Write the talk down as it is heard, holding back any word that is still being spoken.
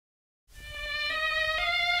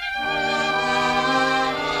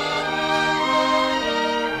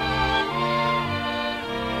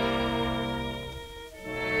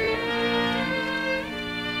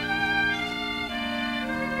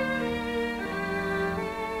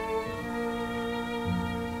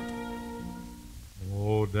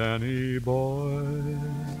Danny boy,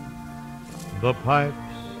 the pipes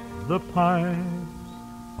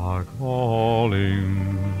are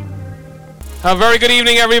calling. A very good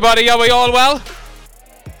evening, everybody. Are we all well?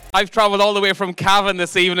 I've travelled all the way from Cavan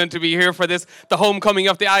this evening to be here for this, the homecoming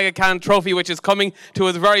of the Aga Khan Trophy, which is coming to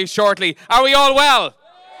us very shortly. Are we all well?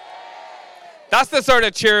 That's the sort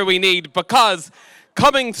of cheer we need, because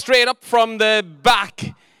coming straight up from the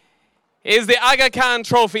back is the Aga Khan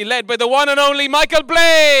Trophy, led by the one and only Michael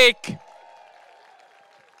Blake.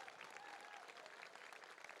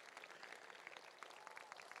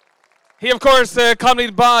 He, of course,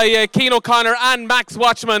 accompanied by Cian O'Connor and Max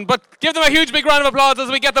Watchman. But give them a huge big round of applause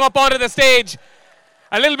as we get them up onto the stage.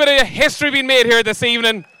 A little bit of history being made here this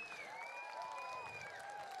evening.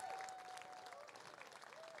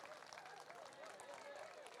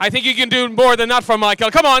 I think you can do more than that for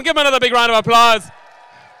Michael. Come on, give him another big round of applause.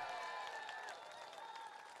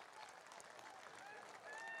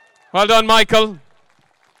 Well done, Michael.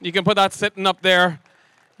 You can put that sitting up there.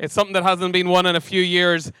 It's something that hasn't been won in a few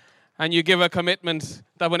years. And you give a commitment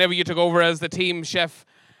that whenever you took over as the team chef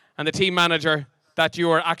and the team manager, that you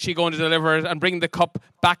are actually going to deliver it and bring the cup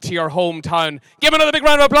back to your hometown. Give him another big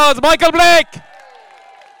round of applause, Michael Blake!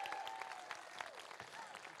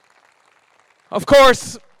 Of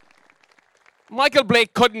course, Michael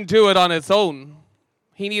Blake couldn't do it on his own.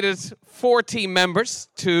 He needed 4 team members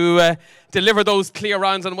to deliver those clear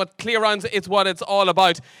rounds, and what clear rounds is what it's all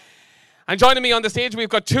about. And joining me on the stage, we've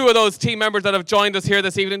got 2 of those team members that have joined us here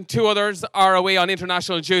this evening. 2 others are away on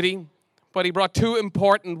international duty, but he brought 2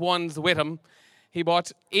 important ones with him. He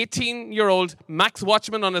brought 18-year-old Max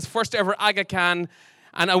Watchman on his first ever Aga Khan,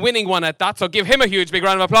 and a winning one at that, so give him a huge big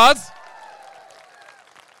round of applause.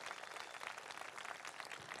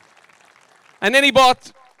 And then he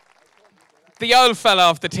brought the old fella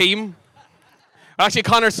of the team. Actually,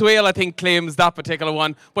 Conor Swale, I think, claims that particular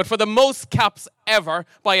one. But for the most caps ever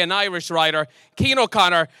by an Irish rider, Cian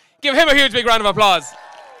O'Connor. Give him a huge big round of applause.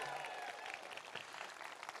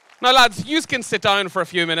 Now, lads, you can sit down for a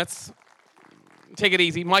few minutes. Take it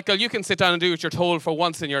easy. Michael, you can sit down and do what you're told for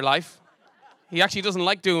once in your life. He actually doesn't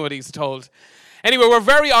like doing what he's told. Anyway, we're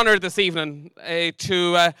very honoured this evening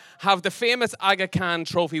to have the famous Aga Khan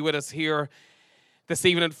Trophy with us here this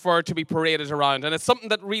evening to be paraded around. And it's something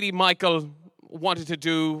that really Michael wanted to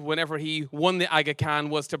do whenever he won the Aga Khan,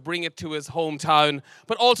 was to bring it to his hometown,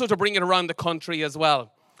 but also to bring it around the country as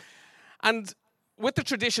well. And with the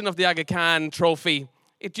tradition of the Aga Khan Trophy,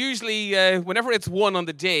 it usually, whenever it's won on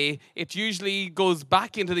the day, it usually goes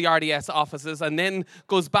back into the RDS offices and then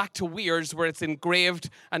goes back to Weir's, where it's engraved,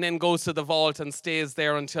 and then goes to the vault and stays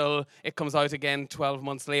there until it comes out again 12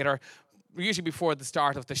 months later, usually before the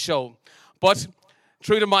start of the show. But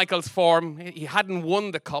true to Michael's form, he hadn't won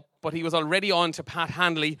the cup, but he was already on to Pat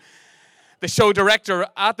Handley, the show director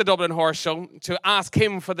at the Dublin Horse Show, to ask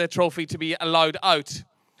him for the trophy to be allowed out.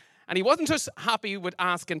 And he wasn't just happy with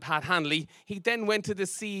asking Pat Handley, he then went to the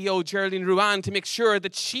CEO, Geraldine Ruan, to make sure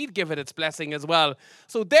that she'd give it its blessing as well.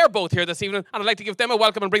 So they're both here this evening, and I'd like to give them a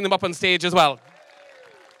welcome and bring them up on stage as well.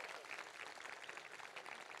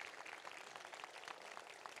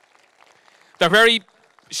 They're very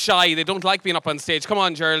shy. They don't like being up on stage. Come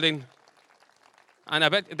on, Geraldine. And I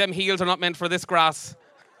bet them heels are not meant for this grass.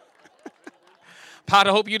 Pat,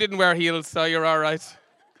 I hope you didn't wear heels, so you're all right.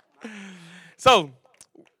 So,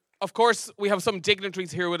 of course, we have some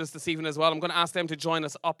dignitaries here with us this evening as well. I'm going to ask them to join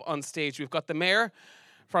us up on stage. We've got the Mayor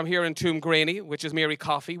from here in Toomgraney, which is Mary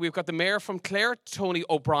Coffey. We've got the Mayor from Clare, Tony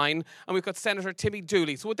O'Brien. And we've got Senator Timmy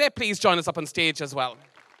Dooley. So would they please join us up on stage as well?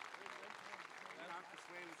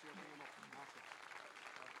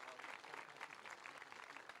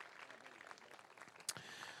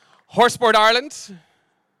 Horseboard Ireland,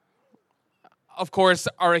 of course,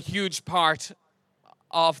 are a huge part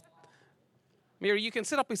of... Mary, you can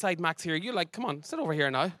sit up beside Max here. Come on, sit over here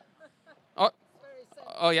now.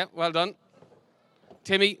 Oh yeah, well done.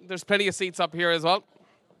 Timmy, there's plenty of seats up here as well.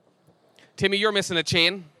 Timmy, you're missing a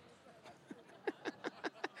chain.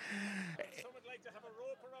 Someone like to have a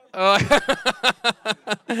rope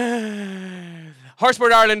around.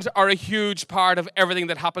 Horseboard Ireland are a huge part of everything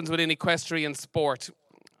that happens within equestrian sport.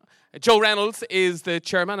 Joe Reynolds is the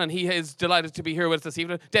chairman, and he is delighted to be here with us this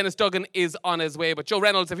evening. Dennis Duggan is on his way, but Joe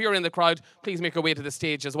Reynolds, if you're in the crowd, please make your way to the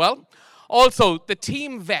stage as well. Also, the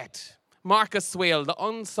team vet, Marcus Swale, the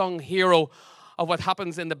unsung hero of what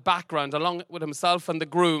happens in the background, along with himself and the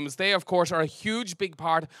grooms. They, of course, are a huge, big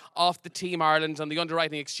part of the Team Ireland and the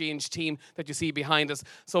Underwriting Exchange team that you see behind us.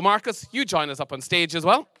 So, Marcus, you join us up on stage as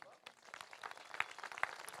well.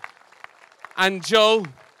 And Joe,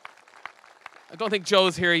 I don't think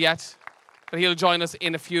Joe's here yet, but he'll join us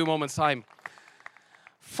in a few moments' time.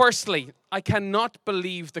 Firstly, I cannot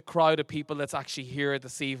believe the crowd of people that's actually here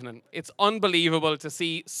this evening. It's unbelievable to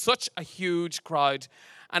see such a huge crowd.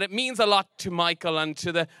 And it means a lot to Michael and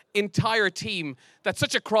to the entire team that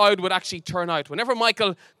such a crowd would actually turn out. Whenever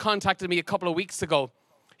Michael contacted me a couple of weeks ago,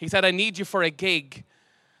 he said, I need you for a gig.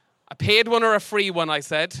 A paid one or a free one, I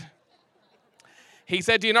said. He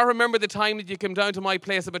said, do you not remember the time that you came down to my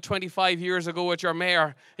place about 25 years ago with your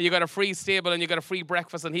mare and you got a free stable and you got a free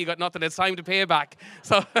breakfast and he got nothing? It's time to pay back.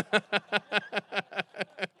 So,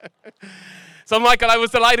 so Michael, I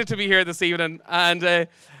was delighted to be here this evening, and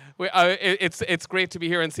it's great to be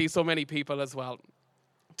here and see so many people as well.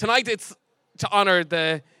 Tonight it's to honour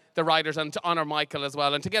the riders and to honour Michael as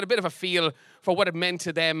well, and to get a bit of a feel for what it meant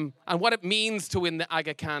to them and what it means to win the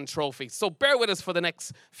Aga Khan Trophy. So bear with us for the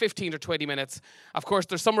next 15 or 20 minutes. Of course,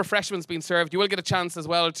 there's some refreshments being served. You will get a chance as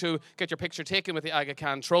well to get your picture taken with the Aga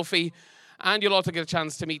Khan Trophy, and you'll also get a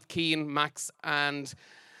chance to meet Cian, Max and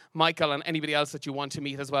Michael and anybody else that you want to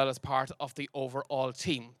meet as well as part of the overall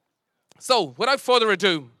team. So, without further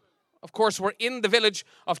ado, of course, we're in the village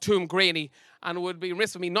of Tuamgraney, and it would be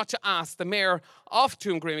remiss of me not to ask the mayor of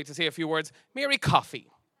Tuamgraney to say a few words. Mary Coffey.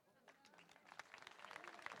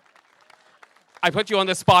 I put you on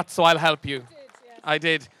the spot, so I'll help you. You did, yes. I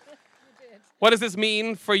did. You did. What does this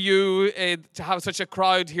mean for you to have such a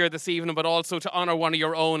crowd here this evening, but also to honour one of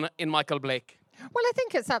your own in Michael Blake? Well, I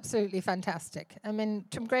think it's absolutely fantastic. I mean,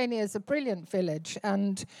 Tuamgraney is a brilliant village,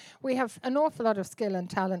 and we have an awful lot of skill and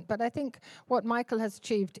talent, but I think what Michael has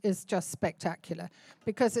achieved is just spectacular,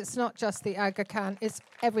 because it's not just the Aga Khan, it's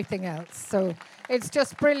everything else. So it's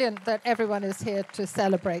just brilliant that everyone is here to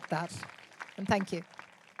celebrate that. And thank you.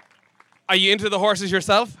 Are you into the horses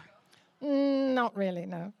yourself? Not really,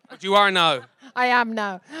 no. But you are now. I am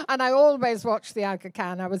now. And I always watch the Aga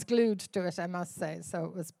Khan. I was glued to it, I must say, so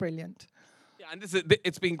it was brilliant. Yeah, and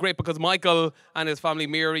it's been great because Michael and his family,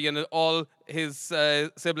 Mary, and all his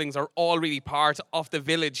siblings are all really part of the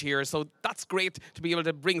village here. So that's great to be able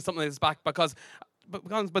to bring something like this back, because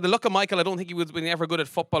by the look of Michael, I don't think he would be ever good at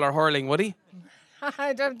football or hurling, would he?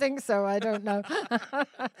 I don't think so. I don't know.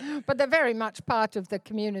 But they're very much part of the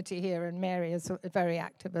community here, and Mary is very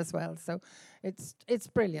active as well. So it's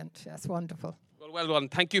brilliant. Yes, wonderful. Well done.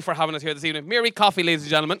 Thank you for having us here this evening. Mary Coffey, ladies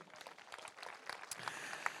and gentlemen.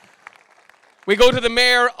 We go to the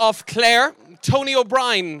Mayor of Clare, Tony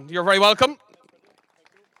O'Brien. You're very welcome.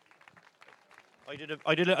 I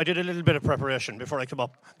did a little bit of preparation before I come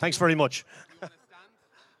up. Thanks very much.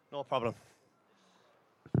 No problem.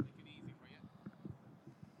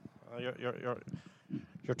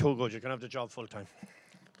 You're too good. You can have the job full time.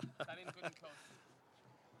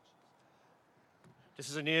 This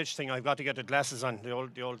is an age thing. I've got to get the glasses on,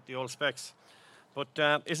 the old specs.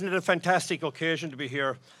 But isn't it a fantastic occasion to be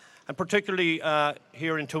here, and particularly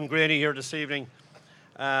here in Tuamgraney here this evening,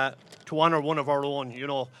 to honour one of our own. You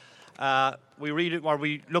know, we read it or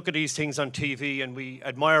we look at these things on TV and we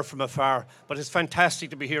admire from afar. But it's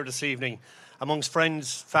fantastic to be here this evening amongst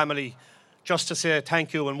friends, family, just to say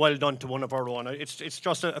thank you and well done to one of our own. It's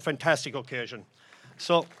just a fantastic occasion.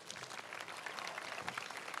 So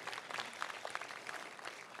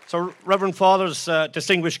Reverend Fathers,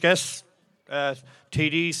 distinguished guests,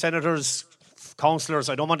 TDs, senators, councillors,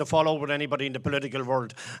 I don't want to fall over with anybody in the political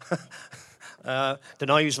world. The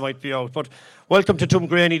knives might be out. But welcome to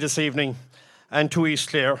Tuamgraney this evening and to East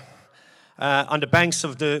Clare. On the banks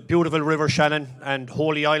of the beautiful River Shannon and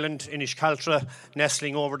Holy Island in Ishcaltra,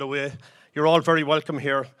 nestling over the way. You're all very welcome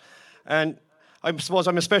here. And I suppose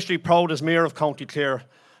I'm especially proud as Mayor of County Clare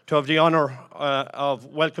to have the honour of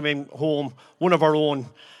welcoming home one of our own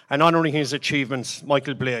and honouring his achievements,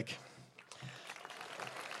 Michael Blake.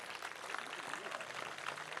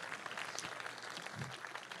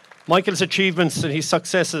 Michael's achievements and his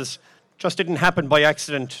successes just didn't happen by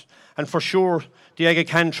accident. And for sure, the Aga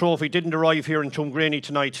Khan Trophy didn't arrive here in Tuamgraney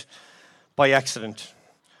tonight by accident.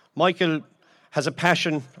 Michael has a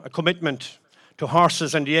passion, a commitment to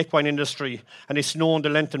horses and the equine industry, and it's known the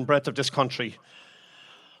length and breadth of this country.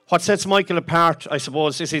 What sets Michael apart, I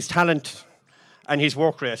suppose, is his talent and his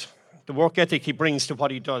work rate, the work ethic he brings to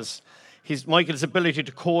what he does. Michael's ability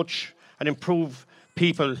to coach and improve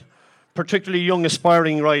people, particularly young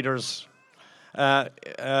aspiring riders,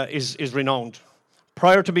 is renowned.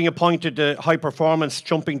 Prior to being appointed the high performance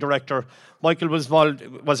jumping director, Michael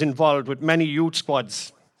was involved with many youth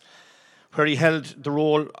squads, where he held the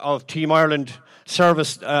role of Team Ireland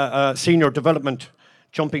Service Senior Development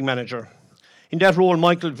Jumping Manager. In that role,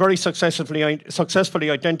 Michael very successfully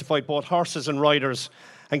identified both horses and riders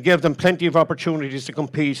and gave them plenty of opportunities to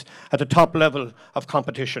compete at the top level of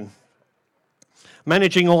competition.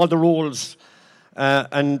 Managing all the roles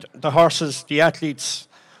and the horses, the athletes,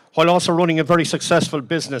 while also running a very successful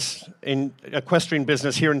business, in equestrian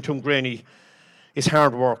business here in Tuamgraney, is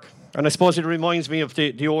hard work. And I suppose it reminds me of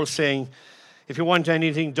the old saying, if you want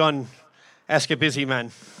anything done, ask a busy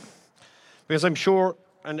man. Because I'm sure,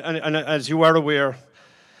 and as you are aware,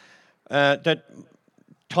 that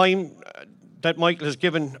time that Michael has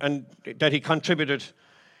given and that he contributed,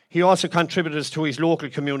 he also contributed to his local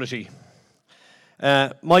community.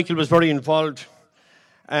 Michael was very involved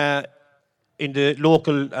in the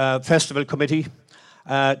local festival committee.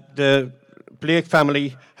 The Blake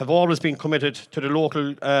family have always been committed to the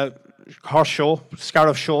local horse show,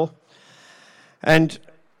 Scariff show. And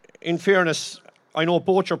in fairness, I know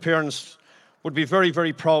both your parents would be very,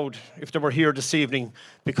 very proud if they were here this evening,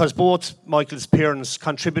 because both Michael's parents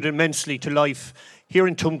contributed immensely to life here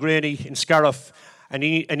in Tuamgraney, in Scariff, and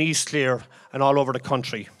East Clare, and all over the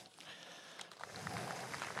country.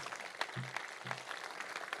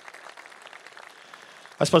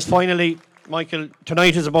 I suppose finally, Michael,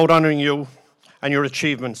 tonight is about honouring you and your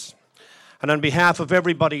achievements. And on behalf of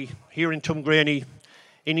everybody here in Tuamgraney,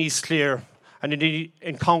 in East Clare, and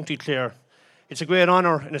in County Clare, it's a great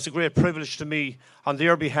honour and it's a great privilege to me on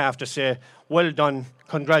their behalf to say, well done,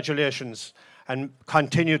 congratulations, and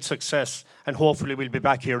continued success, and hopefully we'll be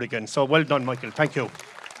back here again. So well done, Michael. Thank you.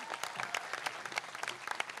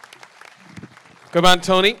 Good man,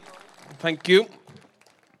 Tony. Thank you.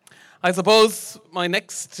 I suppose my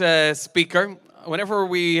next speaker, whenever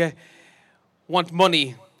we want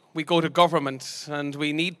money, we go to government, and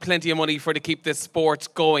we need plenty of money to keep this sport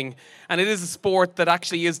going. And it is a sport that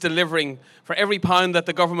actually is delivering. For every pound that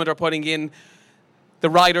the government are putting in, the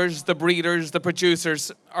riders, the breeders, the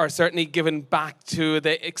producers are certainly given back to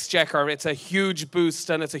the exchequer. It's a huge boost,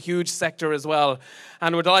 and it's a huge sector as well.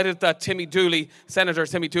 And we're delighted that Timmy Dooley, Senator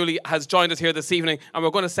Timmy Dooley, has joined us here this evening, and we're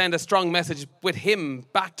going to send a strong message with him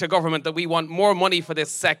back to government that we want more money for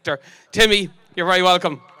this sector. Timmy, you're very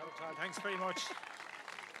welcome. Thanks very much.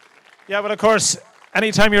 Yeah, well, of course,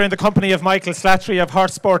 anytime you're in the company of Michael Slattery of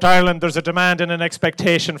Horse Sport Ireland, there's a demand and an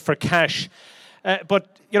expectation for cash.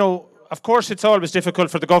 But, you know, of course, it's always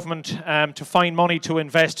difficult for the government to find money to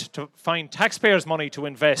invest, to find taxpayers' money to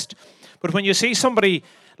invest. But when you see somebody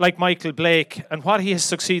like Michael Blake and what he has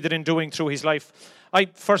succeeded in doing through his life, I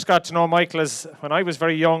first got to know Michael when I was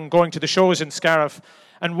very young, going to the shows in Scariff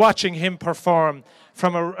and watching him perform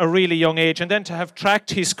from a really young age, and then to have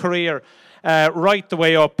tracked his career right the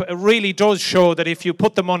way up. It really does show that if you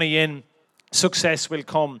put the money in, success will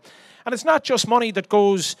come. And it's not just money that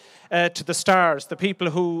goes to the stars, the people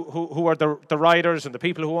who are the riders and the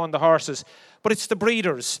people who own the horses, but it's the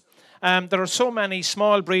breeders. There are so many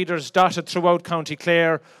small breeders dotted throughout County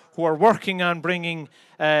Clare who are working on bringing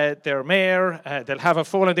their mare. They'll have a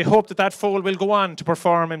foal, and they hope that foal will go on to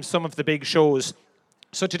perform in some of the big shows.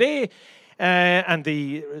 So today, and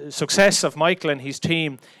the success of Michael and his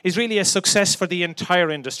team is really a success for the entire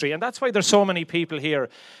industry. And that's why there's so many people here.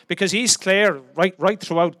 Because East Clare, right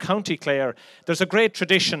throughout County Clare, there's a great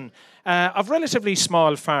tradition of relatively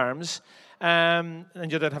small farms, and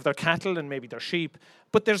that have their cattle and maybe their sheep,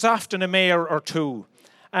 but there's often a mare or two.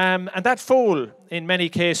 And that foal, in many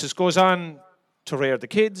cases, goes on to rear the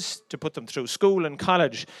kids, to put them through school and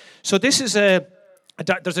college. So this is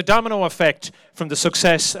there's a domino effect from the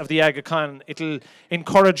success of the Aga Khan. It'll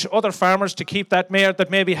encourage other farmers to keep that mare that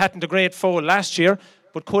maybe hadn't a great foal last year,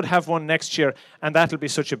 but could have one next year, and that'll be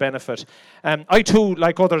such a benefit. I too,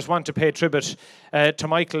 like others, want to pay tribute to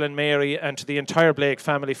Michael and Mary and to the entire Blake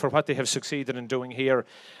family for what they have succeeded in doing here.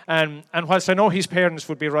 And whilst I know his parents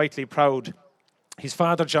would be rightly proud, his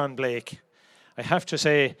father, John Blake, I have to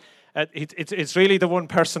say, it's really the one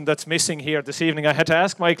person that's missing here this evening. I had to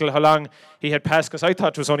ask Michael how long he had passed, because I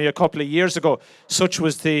thought it was only a couple of years ago. Such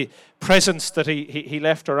was the presence that he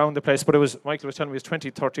left around the place. But Michael was telling me it was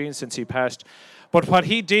 2013 since he passed. But what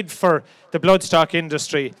he did for the bloodstock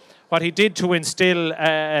industry, what he did to instill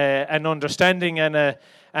an understanding and a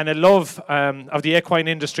love of the equine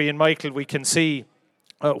industry in Michael, we can see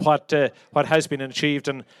what has been achieved.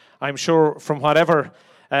 And I'm sure from whatever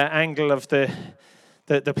angle of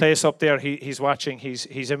the place up there he's watching,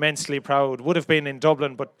 he's immensely proud. Would have been in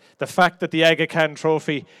Dublin, but the fact that the Aga Khan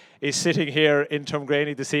trophy is sitting here in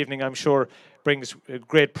Tuamgraney this evening, I'm sure brings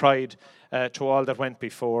great pride to all that went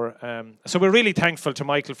before. So we're really thankful to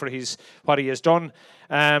Michael for what he has done.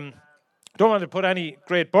 Don't want to put any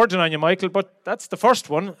great burden on you, Michael, but that's the first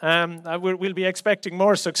one. We'll be expecting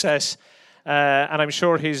more success. And I'm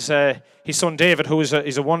sure his son David, who is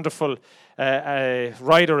a wonderful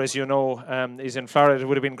rider, as you know, is in Florida. It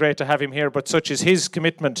would have been great to have him here, but such is his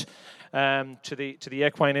commitment to the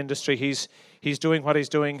equine industry. He's doing what he's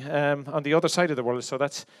doing on the other side of the world. So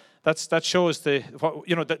that shows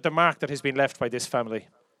the mark that has been left by this family.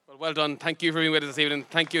 Well done. Thank you for being with us this evening.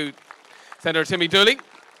 Thank you, Senator Timmy Dooley.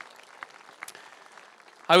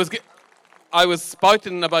 I was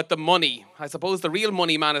spouting about the money. I suppose the real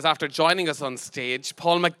money man is after joining us on stage.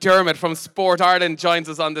 Paul McDermott from Sport Ireland joins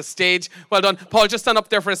us on the stage. Well done. Paul, just stand up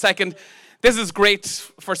there for a second. This is great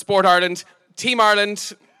for Sport Ireland. Team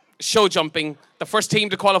Ireland, show jumping, the first team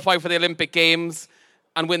to qualify for the Olympic Games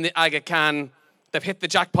and win the Aga Khan. They've hit the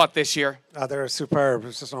jackpot this year. They're superb.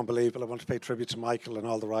 It's just unbelievable. I want to pay tribute to Michael and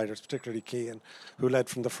all the riders, particularly Cian, who led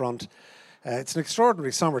from the front. It's an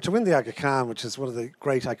extraordinary summer. To win the Aga Khan, which is one of the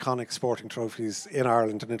great iconic sporting trophies in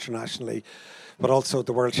Ireland and internationally, but also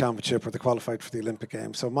the World Championship where they qualified for the Olympic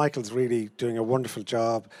Games. So Michael's really doing a wonderful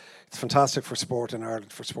job. It's fantastic for sport in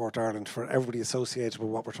Ireland, for Sport Ireland, for everybody associated with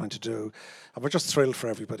what we're trying to do. And we're just thrilled for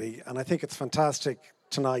everybody. And I think it's fantastic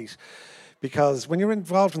tonight because when you're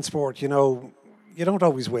involved in sport, you don't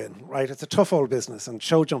always win, right? It's a tough old business, and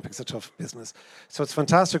show jumping's a tough business. So it's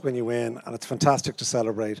fantastic when you win, and it's fantastic to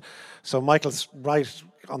celebrate. So Michael's right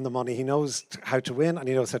on the money. He knows how to win, and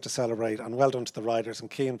he knows how to celebrate. And well done to the riders,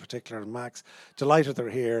 and Cian in particular, and Max. Delighted they're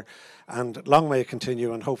here, and long may it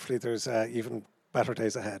continue, and hopefully there's even better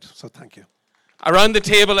days ahead. So thank you. Around the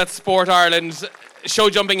table at Sport Ireland, show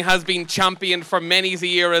jumping has been championed for many a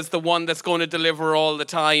year as the one that's going to deliver all the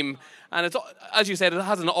time. And it's, as you said, it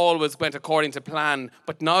hasn't always went according to plan.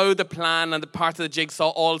 But now the plan and the parts of the jigsaw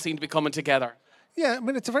all seem to be coming together. Yeah, I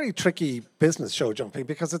mean, it's a very tricky business, show jumping,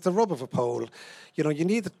 because it's a rub of a pole.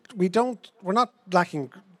 We're not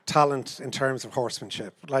lacking talent in terms of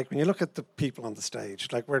horsemanship. Like when you look at the people on the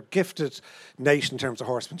stage, like we're a gifted nation in terms of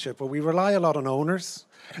horsemanship, but we rely a lot on owners,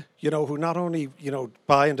 who not only,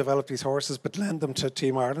 buy and develop these horses, but lend them to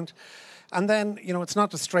Team Ireland. And then, it's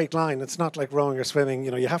not a straight line. It's not like rowing or swimming.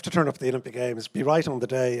 You have to turn up at the Olympic Games, be right on the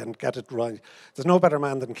day and get it right. There's no better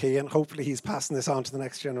man than Cian. Hopefully he's passing this on to the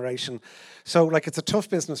next generation. So, it's a tough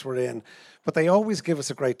business we're in, but they always give us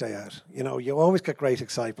a great day out. You always get great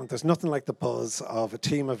excitement. There's nothing like the buzz of a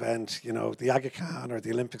team event, the Aga Khan or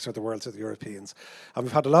the Olympics or the Worlds or the Europeans. And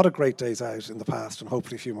we've had a lot of great days out in the past and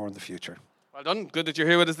hopefully a few more in the future. Well done. Good that you're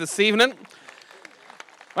here with us this evening.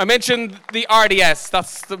 I mentioned the RDS.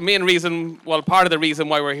 That's the main reason, part of the reason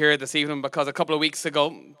why we're here this evening, because a couple of weeks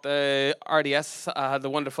ago, the RDS had the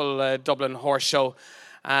wonderful Dublin Horse Show.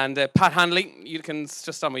 And Pat Hanley, you can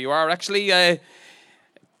just tell me who you are, actually.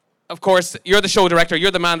 Of course, you're the show director.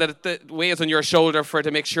 You're the man that weighs on your shoulder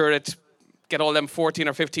to make sure it get all them 1,400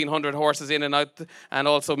 or 1,500 horses in and out, and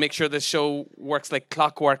also make sure the show works like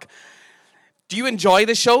clockwork. Do you enjoy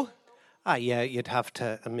the show? Yeah, you'd have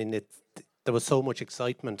to. I mean, there was so much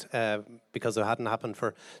excitement because it hadn't happened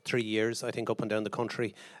for 3 years, I think, up and down the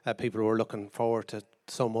country. People were looking forward to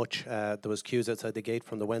so much. There was queues outside the gate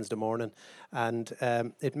from the Wednesday morning, and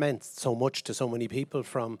it meant so much to so many people,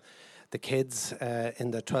 from the kids in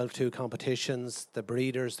the 12-2 competitions, the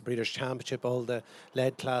Breeders' Championship, all the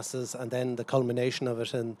lead classes, and then the culmination of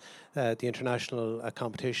it in the international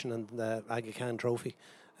competition and the Aga Khan Trophy.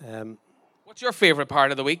 What's your favourite part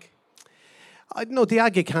of the week? I don't know, the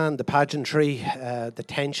Aga Khan, the pageantry, the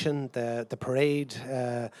tension, the parade,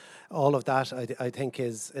 all of that I think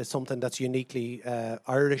is something that's uniquely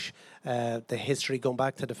Irish. The history going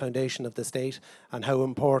back to the foundation of the state and how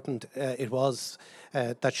important it was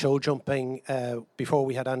that show jumping, before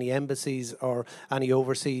we had any embassies or any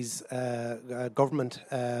overseas government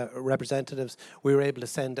representatives, we were able to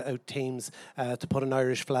send out teams to put an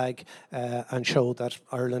Irish flag and show that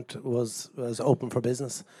Ireland was open for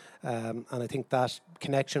business. And I think that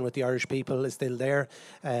connection with the Irish people is still there.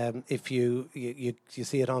 If you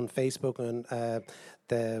see it on Facebook and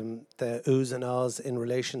the oohs and ahs in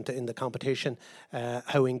relation to in the competition,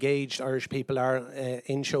 how engaged Irish people are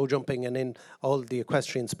in show jumping and in all the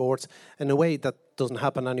equestrian sports in a way that doesn't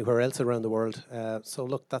happen anywhere else around the world. So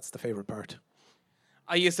look, that's the favourite part.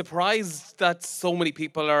 Are you surprised that so many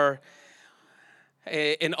people are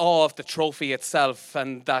in awe of the trophy itself,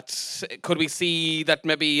 and that could we see that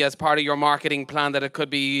maybe as part of your marketing plan that it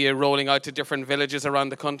could be rolling out to different villages around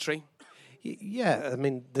the country? Yeah, I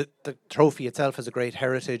mean, the trophy itself has a great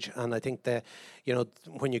heritage, and I think that,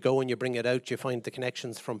 when you go and you bring it out, you find the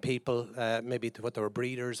connections from people, maybe to what they were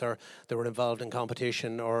breeders or they were involved in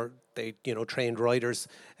competition or they, trained riders.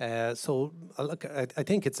 So look, I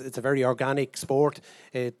think it's a very organic sport.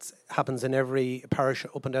 It happens in every parish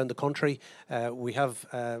up and down the country. We have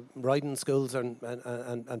riding schools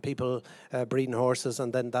and people breeding horses,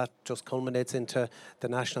 and then that just culminates into the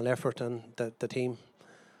national effort and the team.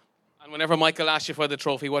 And whenever Michael asked you for the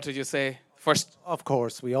trophy, what did you say? First, Of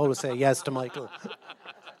course, we always say yes to Michael.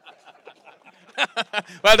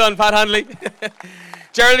 well done, Pat Hanley.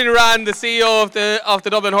 Geraldine Rand, the CEO of the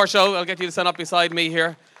Dublin Horse Show. I'll get you to stand up beside me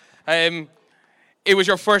here. It was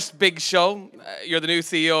your first big show. You're the new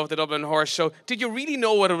CEO of the Dublin Horse Show. Did you really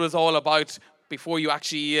know what it was all about before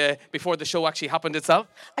the show actually happened itself?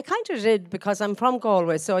 I kind of did, because I'm from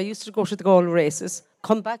Galway, so I used to go to the Galway races.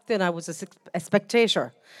 Come back then, I was a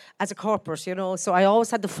spectator as a corporate, so I always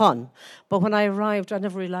had the fun. But when I arrived, I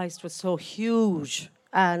never realised it was so huge.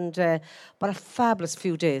 And but a fabulous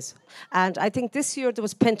few days. And I think this year there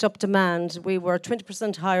was pent-up demand. We were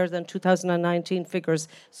 20% higher than 2019 figures.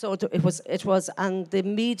 So it was, and the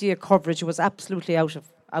media coverage was absolutely out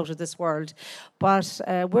of this world. But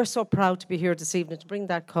we're so proud to be here this evening to bring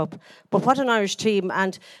that cup. But what an Irish team.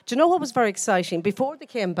 And do you know what was very exciting? Before they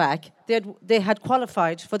came back, they had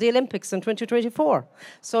qualified for the Olympics in 2024.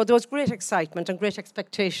 So there was great excitement and great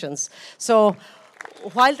expectations. So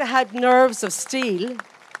while they had nerves of steel,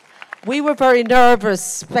 we were very nervous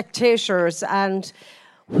spectators, and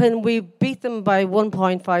when we beat them by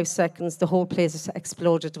 1.5 seconds, the whole place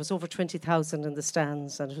exploded. There was over 20,000 in the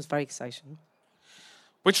stands, and it was very exciting.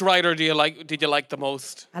 Which rider did you like the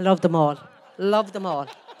most? I love them all. Love them all.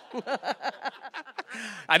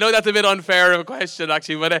 I know that's a bit unfair of a question,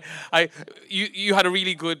 actually, but you had a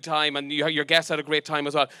really good time, and your guests had a great time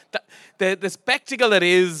as well. The spectacle that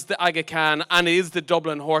is the Aga Khan and is the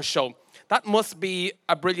Dublin Horse Show, that must be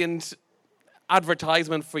a brilliant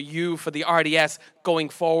advertisement for you, for the RDS going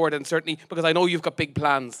forward, and certainly because I know you've got big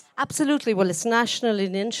plans. Absolutely. Well, it's nationally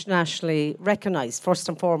and internationally recognised, first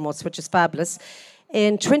and foremost, which is fabulous.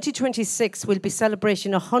 In 2026, we'll be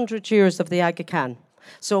celebrating 100 years of the Aga Khan.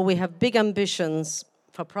 So we have big ambitions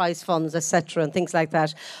for prize funds, etc., and things like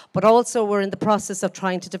that. But also we're in the process of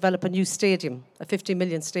trying to develop a new stadium, a 50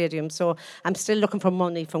 million stadium. So I'm still looking for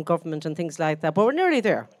money from government and things like that. But we're nearly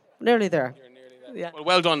there. Nearly there. You're nearly there. Yeah.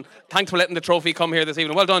 Well done. Thanks for letting the trophy come here this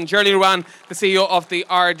evening. Well done. Geraldine Ruane, the CEO of the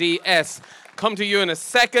RDS. Come to you in a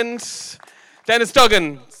second. Dennis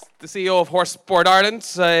Duggan, the CEO of Horse Sport Ireland.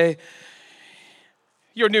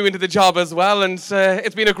 You're new into the job as well, and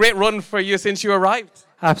it's been a great run for you since you arrived.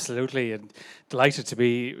 Absolutely, and delighted to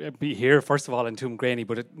be here, first of all, in Tuamgraney,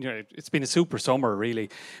 but it's been a super summer, really,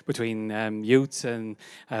 between youths and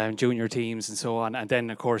junior teams and so on, and then,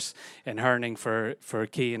 of course, in Herning for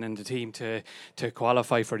Cian and the team to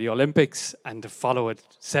qualify for the Olympics and to follow it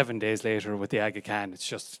 7 days later with the Aga Khan. It's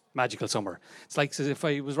just magical summer. It's like as if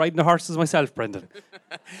I was riding the horses myself, Brendan.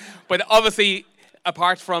 But obviously,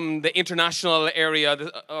 apart from the international area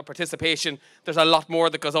participation, there's a lot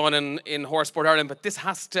more that goes on in Horse Sport Ireland, but this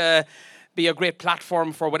has to be a great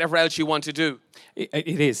platform for whatever else you want to do.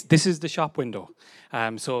 It is. This is the shop window.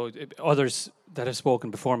 So others that have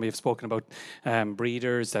spoken before me have spoken about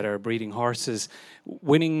breeders that are breeding horses.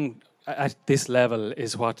 Winning at this level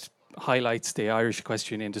is what highlights the Irish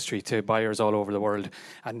equestrian industry to buyers all over the world.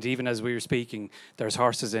 And even as we were speaking, there's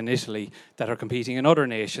horses in Italy that are competing in other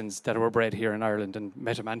nations that were bred here in Ireland. And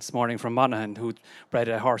met a man this morning from Monaghan who bred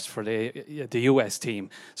a horse for the US team.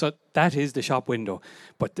 So that is the shop window.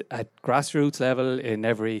 But at grassroots level, in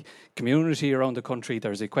every community around the country,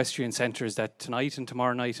 there's equestrian centres that tonight and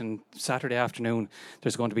tomorrow night and Saturday afternoon,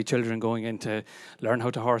 there's going to be children going in to learn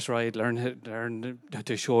how to horse ride, learn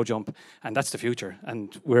to show jump, and that's the future.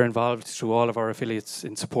 And we're involved through all of our affiliates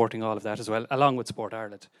in supporting all of that as well, along with Sport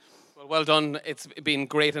Ireland. Well done. It's been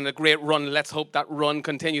great and a great run. Let's hope that run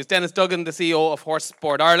continues. Dennis Duggan, the CEO of Horse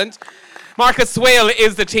Sport Ireland. Marcus Swale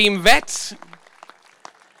is the team vet.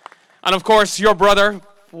 And of course, your brother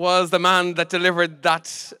was the man that delivered that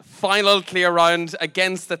final clear round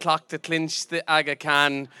against the clock to clinch the Aga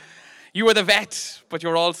Khan. You were the vet, but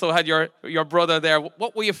you also had your brother there.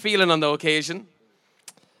 What were you feeling on the occasion?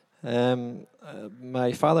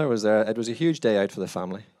 My father was there. It was a huge day out for the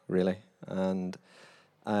family, really. And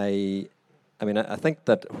I think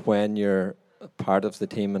that when you're part of the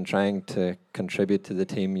team and trying to contribute to the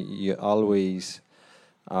team, you always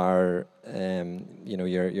are,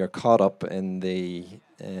 you're caught up in the,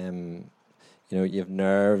 you have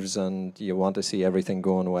nerves and you want to see everything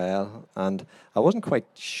going well. And I wasn't quite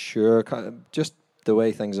sure, just the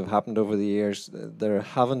way things have happened over the years, there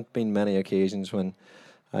haven't been many occasions when,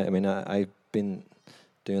 I've been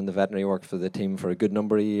doing the veterinary work for the team for a good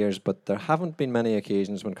number of years, but there haven't been many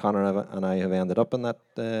occasions when Conor and I have ended up in that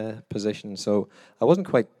position. So I wasn't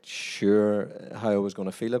quite sure how I was going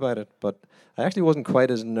to feel about it, but I actually wasn't quite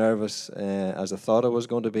as nervous as I thought I was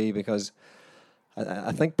going to be, because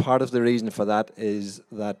I think part of the reason for that is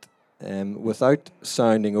that without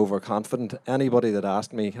sounding overconfident, anybody that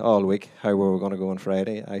asked me all week how we were going to go on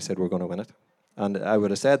Friday, I said we're going to win it. And I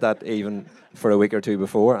would have said that even for a week or two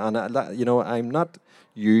before. And, I'm not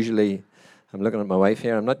usually, I'm looking at my wife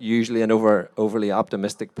here, I'm not usually an overly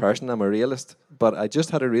optimistic person. I'm a realist. But I just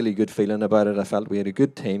had a really good feeling about it. I felt we had a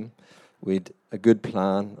good team. We had a good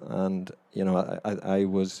plan. And, I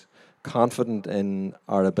was confident in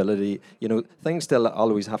our ability. Things still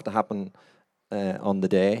always have to happen on the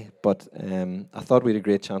day, but I thought we had a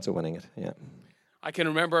great chance of winning it. Yeah. I can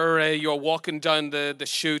remember you were walking down the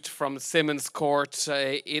chute from Simmons Court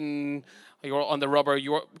you were on the rubber.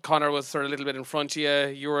 Conor was sort of a little bit in front of you.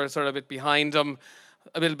 You were sort of a bit behind him.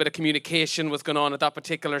 A little bit of communication was going on at that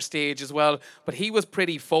particular stage as well. But he was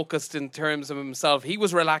pretty focused in terms of himself. He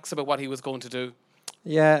was relaxed about what he was going to do.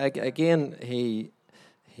 Yeah, again, he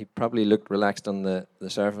probably looked relaxed on the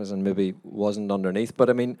surface and maybe wasn't underneath. But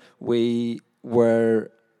I mean, we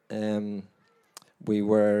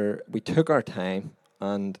took our time,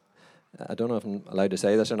 and I don't know if I'm allowed to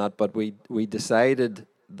say this or not, but we decided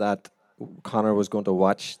that Conor was going to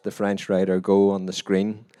watch the French rider go on the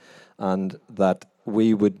screen, and that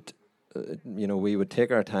we would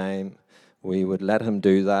take our time. We would let him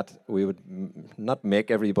do that. We would not make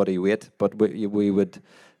everybody wait, but we would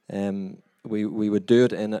do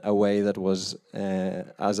it in a way that was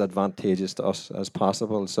as advantageous to us as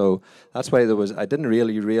possible. So that's why I didn't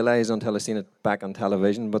really realise until I seen it back on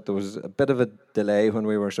television, but there was a bit of a delay when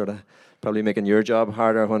we were sort of probably making your job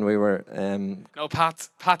harder when we were... no, Pat's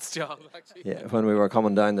job, actually. Yeah, when we were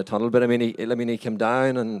coming down the tunnel. But I mean, he came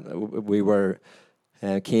down and we were...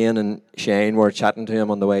 Cian and Shane were chatting to him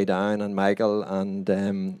on the way down, and Michael, and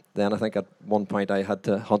then I think at one point I had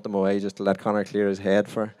to hunt him away just to let Conor clear his head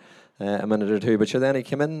for a minute or two. But sure, then he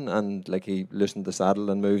came in and he loosened the saddle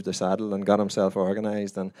and moved the saddle and got himself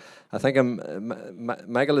organised. And I think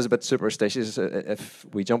Michael is a bit superstitious. If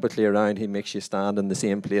we jump a clear round, he makes you stand in the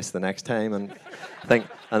same place the next time and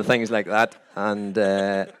things like that. And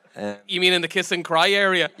you mean in the kiss and cry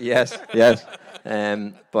area? Yes.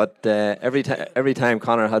 But every time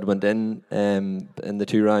Conor had went in the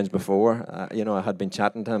 2 rounds before, I had been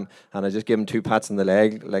chatting to him, and I just gave him 2 pats on the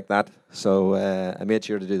leg like that. So I made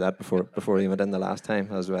sure to do that before he went in the last time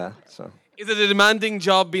as well. So is it a demanding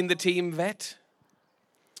job being the team vet?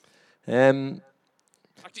 Do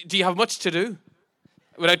you have much to do?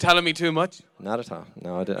 Without telling me too much? Not at all.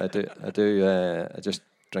 No, I do. I just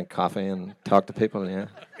drink coffee and talk to people. Yeah.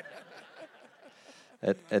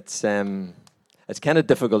 It's kind of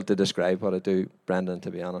difficult to describe what I do, Brendan,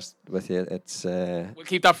 to be honest with you. It's we'll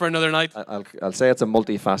keep that for another night. I'll say it's a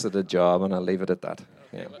multifaceted job, and I'll leave it at that.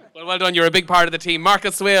 Okay, yeah. Well done. You're a big part of the team.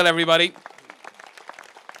 Marcus Swale, everybody.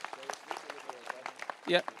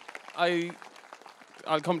 Yeah,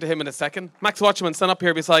 I'll come to him in a second. Max Watchman, stand up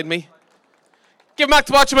here beside me. Give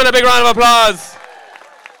Max Watchman a big round of applause.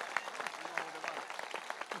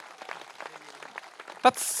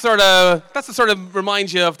 That sort of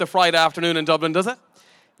reminds you of the Friday afternoon in Dublin, does it?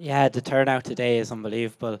 Yeah, the turnout today is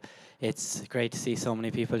unbelievable. It's great to see so many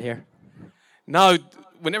people here. Now,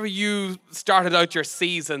 whenever you started out your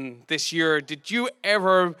season this year, did you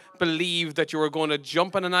ever believe that you were going to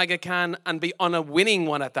jump in an Aga Khan and be on a winning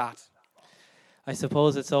one at that? I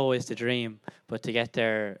suppose it's always the dream, but to get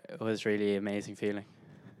there was really an amazing feeling.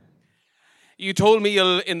 You told me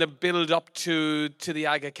in the build-up to the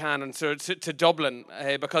Aga Khan and to Dublin,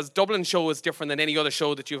 because Dublin show is different than any other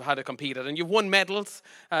show that you've had to compete at. And you've won medals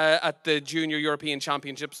at the Junior European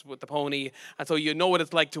Championships with the pony, and so you know what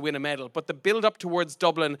it's like to win a medal. But the build-up towards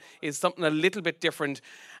Dublin is something a little bit different.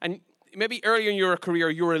 And maybe earlier in your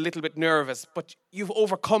career you were a little bit nervous, but you've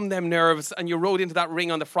overcome them nerves and you rode into that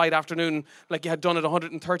ring on the Friday afternoon like you had done it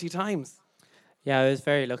 130 times. Yeah, I was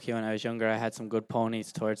very lucky when I was younger. I had some good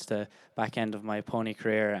ponies towards the back end of my pony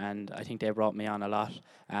career, and I think they brought me on a lot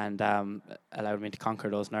and allowed me to conquer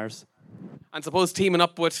those nerves. And suppose teaming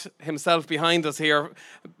up with himself behind us here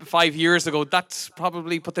 5 years ago, that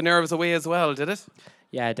probably put the nerves away as well, did it?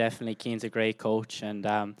 Yeah, definitely. Keane's a great coach,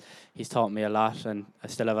 and he's taught me a lot, and I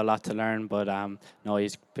still have a lot to learn, but no,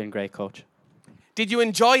 he's been a great coach. Did you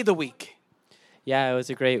enjoy the week? Yeah, it was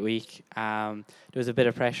a great week. There was a bit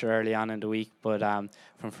of pressure early on in the week, but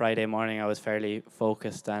from Friday morning I was fairly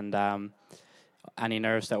focused, and any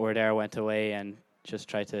nerves that were there went away and just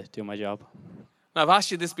tried to do my job. Now, I've asked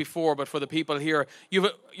you this before, but for the people here,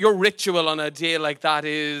 your ritual on a day like that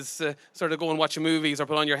is sort of go and watch movies or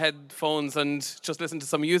put on your headphones and just listen to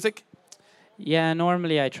some music? Yeah,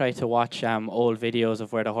 normally I try to watch old videos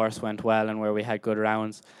of where the horse went well and where we had good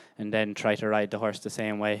rounds, and then try to ride the horse the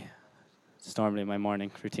same way. It's normally my morning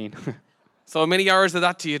routine. So how many hours of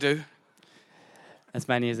that do you do? As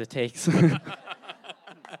many as it takes.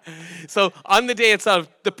 So on the day itself,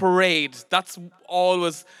 the parade, that's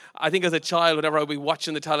always, I think as a child, whenever I'd be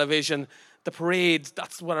watching the television, the parade,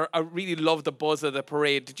 that's what I really loved, the buzz of the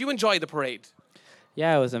parade. Did you enjoy the parade?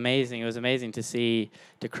 Yeah, it was amazing. It was amazing to see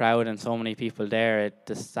the crowd and so many people there.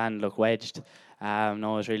 The stand looked wedged. No,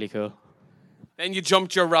 it was really cool. Then you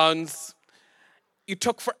jumped your rounds. You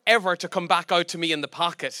took forever to come back out to me in the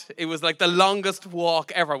pocket. It was like the longest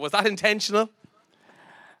walk ever. Was that intentional?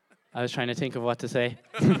 I was trying to think of what to say.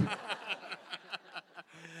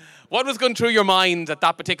 What was going through your mind at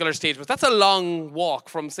that particular stage? Was that's a long walk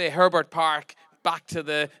from, say, Herbert Park back to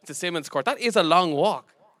the Simmons Court. That is a long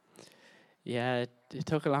walk. Yeah, it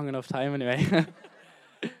took a long enough time anyway.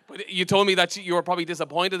 But you told me that you were probably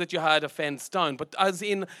disappointed that you had a fence down. But as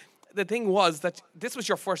in, the thing was that this was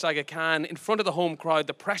your first Aga Khan in front of the home crowd.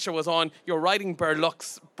 The pressure was on. You're riding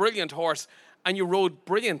Berlux, brilliant horse, and you rode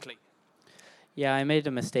brilliantly. Yeah, I made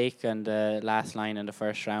a mistake on the last line in the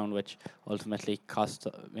first round, which ultimately cost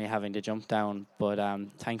me having to jump down. But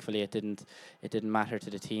thankfully, it didn't matter to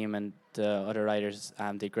the team, and the other riders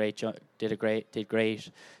did great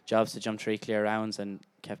jobs to jump 3 clear rounds and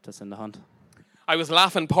kept us in the hunt. I was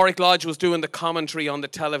laughing. Porrick Lodge was doing the commentary on the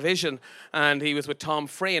television, and he was with Tom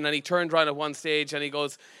Frayne, and he turned around at one stage and he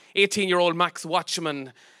goes, 18-year-old Max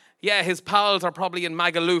Watchman. Yeah, his pals are probably in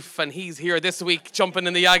Magaluf, and he's here this week jumping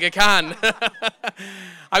in the Aga Khan.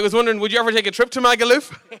 I was wondering, would you ever take a trip to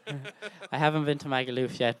Magaluf? I haven't been to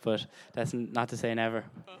Magaluf yet, but that's not to say never.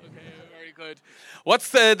 Okay, very good.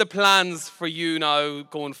 What's the plans for you now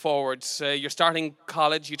going forward? You're starting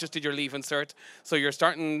college. You just did your Leave Cert, so you're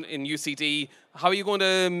starting in UCD. How are you going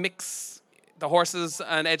to mix the horses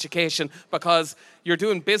and education, because you're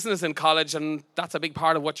doing business in college, and that's a big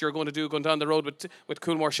part of what you're going to do going down the road with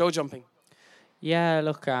Coolmore show jumping? Yeah,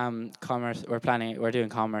 look, commerce. We're doing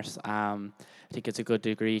commerce. I think it's a good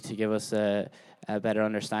degree to give us a better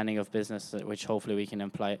understanding of business, which hopefully we can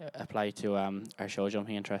apply to our show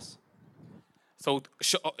jumping interests. So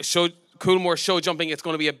Coolmore show jumping, it's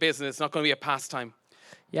going to be a business, it's not going to be a pastime.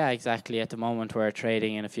 Yeah, exactly. At the moment, we're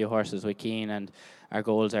trading in a few horses with Keane, and our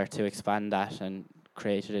goals are to expand that and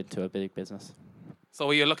create it into a big business. So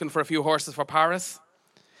are you looking for a few horses for Paris?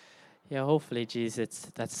 Yeah, hopefully, geez,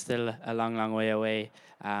 that's still a long, long way away,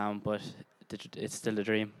 but it's still a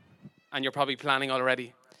dream. And you're probably planning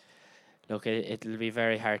already? Look, it'll be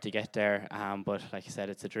very hard to get there, but like I said,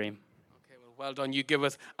 it's a dream. Okay, well done. You give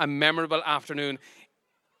us a memorable afternoon.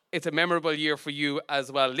 It's a memorable year for you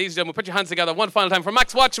as well. Ladies and gentlemen, put your hands together one final time for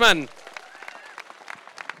Max Watchman.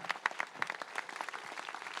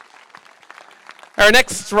 Our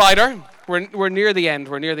next rider, we're near the end,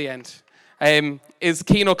 is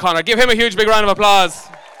Cian O'Connor. Give him a huge big round of applause.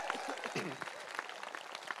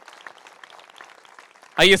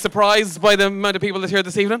 Are you surprised by the amount of people that's here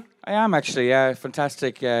this evening? I am actually, yeah.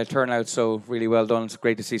 Fantastic turnout, so really well done. It's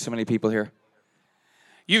great to see so many people here.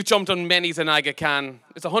 You've jumped on many's in Aga Khan.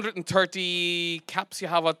 It's 130 caps you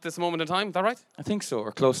have at this moment in time, is that right? I think so,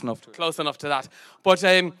 or close enough to it. Close enough to that. But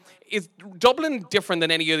is Dublin different than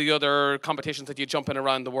any of the other competitions that you jump in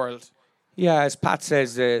around the world? Yeah, as Pat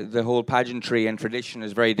says, the whole pageantry and tradition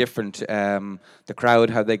is very different. The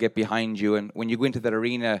crowd, how they get behind you. And when you go into that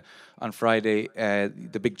arena on Friday,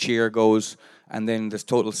 the big cheer goes, and then there's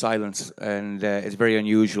total silence. And it's very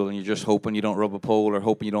unusual, and you're just hoping you don't rub a pole or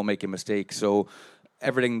hoping you don't make a mistake. So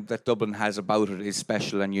everything that Dublin has about it is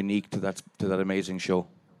special and unique to that amazing show.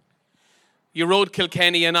 You rode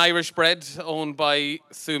Kilkenny, an Irish bred owned by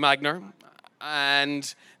Sue Magner. And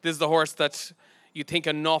this is the horse that you think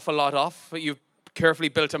an awful lot of. You've carefully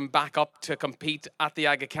built him back up to compete at the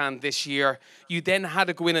Aga Khan this year. You then had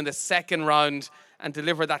to go in the second round and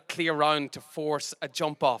deliver that clear round to force a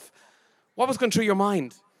jump off. What was going through your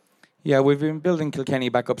mind? Yeah, we've been building Kilkenny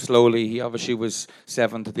back up slowly. He obviously was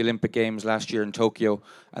 7th at the Olympic Games last year in Tokyo,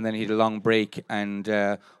 and then he had a long break, and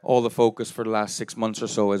all the focus for the last 6 months or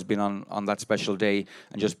so has been on that special day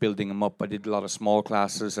and just building him up. I did a lot of small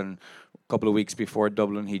classes, and a couple of weeks before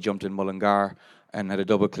Dublin, he jumped in Mullingar and had a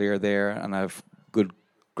double clear there, and I have good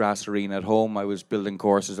grass arena at home. I was building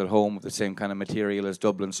courses at home with the same kind of material as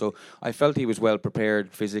Dublin, so I felt he was well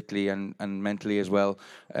prepared physically and mentally as well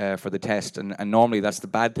for the test. And normally that's the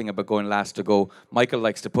bad thing about going last to go. Michael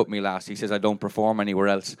likes to put me last. He says I don't perform anywhere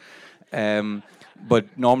else.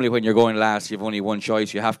 But normally when you're going last, you've only one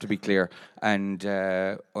choice. You have to be clear. And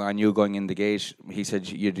I knew going in the gate, he said,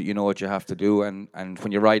 you know what you have to do. And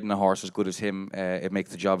when you're riding a horse as good as him, it makes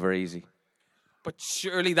the job very easy. But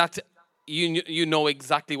surely that you know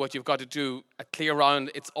exactly what you've got to do. A clear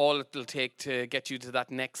round, it's all it'll take to get you to that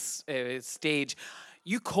next stage.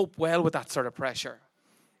 You cope well with that sort of pressure.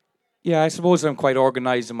 Yeah, I suppose I'm quite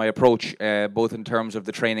organised in my approach, both in terms of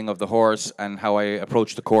the training of the horse and how I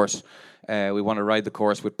approach the course. We want to ride the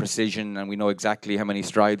course with precision, and we know exactly how many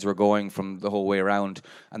strides we're going from the whole way around.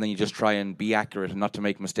 And then you just try and be accurate and not to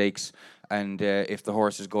make mistakes. And if the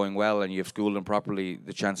horse is going well and you've schooled him properly,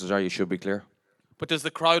 the chances are you should be clear. But does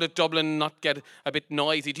the crowd at Dublin not get a bit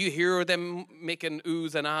noisy? Do you hear them making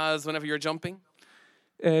oohs and ahs whenever you're jumping?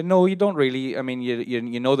 No, you don't really. I mean,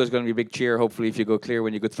 you know there's going to be a big cheer, hopefully, if you go clear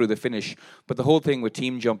when you go through the finish. But the whole thing with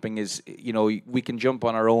team jumping is, we can jump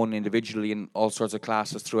on our own individually in all sorts of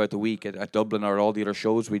classes throughout the week at Dublin or all the other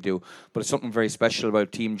shows we do. But it's something very special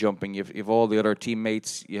about team jumping. You've all the other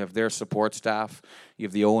teammates, you have their support staff, you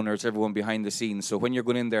have the owners, everyone behind the scenes. So when you're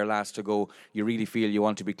going in there last to go, you really feel you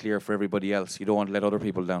want to be clear for everybody else. You don't want to let other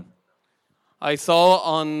people down. I saw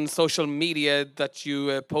on social media that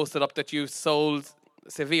you posted up that you sold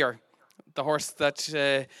Severe, the horse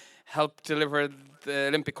that helped deliver the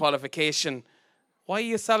Olympic qualification. Why are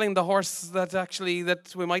you selling the horse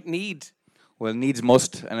that we might need? Well, needs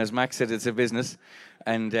must, and as Max said, it's a business,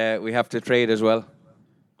 and we have to trade as well.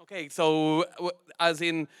 Okay, so as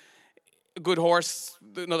in a good horse,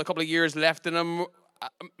 another couple of years left in him.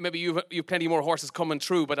 Maybe you've plenty more horses coming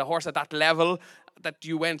through, but a horse at that level that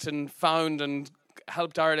you went and found and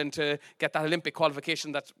helped Ireland to get that Olympic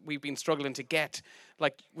qualification that we've been struggling to get.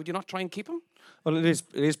 Would you not try and keep him? Well, it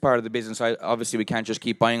is part of the business. Obviously, we can't just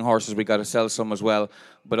keep buying horses. We got to sell some as well.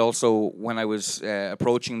 But also, when I was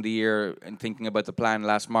approaching the year and thinking about the plan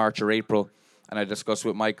last March or April, and I discussed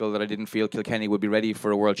with Michael that I didn't feel Kilkenny would be ready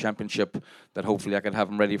for a World Championship, that hopefully I could have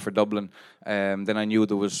him ready for Dublin. Then I knew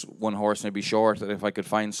there was one horse maybe short, that if I could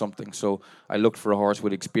find something. So I looked for a horse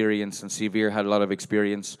with experience, and Severe had a lot of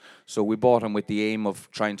experience. So we bought him with the aim of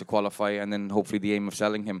trying to qualify and then hopefully the aim of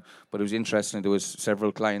selling him. But it was interesting. There was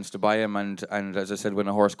several clients to buy him, and as I said, when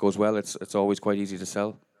a horse goes well, it's always quite easy to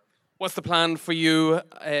sell. What's the plan for you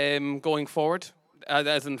going forward,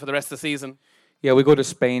 as in for the rest of the season? Yeah, we go to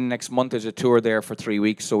Spain next month. There's a tour there for 3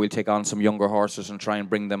 weeks, so we'll take on some younger horses and try and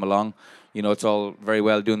bring them along. It's all very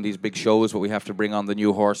well doing these big shows, but we have to bring on the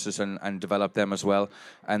new horses and develop them as well.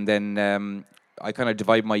 And then I kind of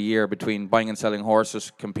divide my year between buying and selling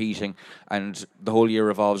horses, competing, and the whole year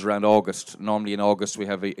revolves around August. Normally in August we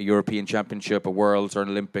have a European Championship, a Worlds or an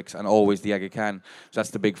Olympics, and always the Aga Khan. So that's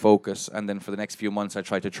the big focus. And then for the next few months I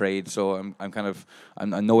try to trade. So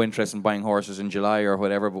I'm no interest in buying horses in July or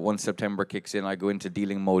whatever, but once September kicks in I go into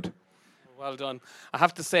dealing mode. Well done. I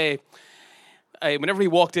have to say, whenever he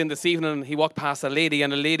walked in this evening, he walked past a lady,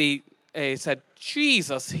 and a lady said,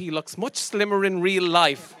 "Jesus, he looks much slimmer in real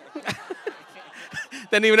life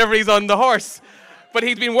than whenever he's on the horse." But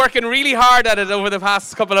he's been working really hard at it over the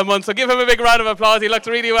past couple of months, so give him a big round of applause. He looked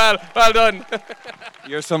really well. Well done.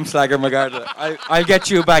 You're some slagger, McGarda. I'll get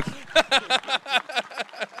you back.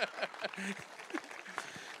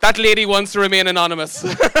 That lady wants to remain anonymous.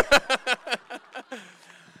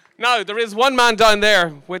 Now, there is one man down there,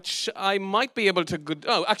 which I might be able to...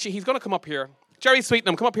 Oh, actually, he's going to come up here. Jerry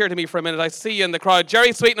Sweetenham, come up here to me for a minute. I see you in the crowd.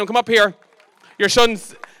 Jerry Sweetenham, come up here. Your son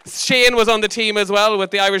Shane was on the team as well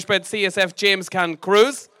with the Irish-bred CSF James Can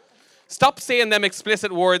Cruise. Stop saying them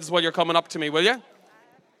explicit words while you're coming up to me, will you?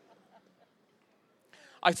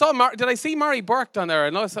 I saw... Did I see Mary Burke down there?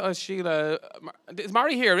 I know I saw Sheila... Is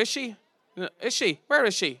Mary here? Is she? Is she? Where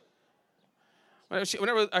is she?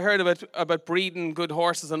 Whenever I heard about breeding good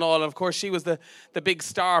horses and all, and of course she was the big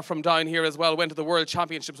star from down here as well, went to the World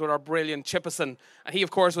Championships with our brilliant Chippison, and he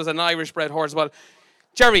of course was an Irish-bred horse as well.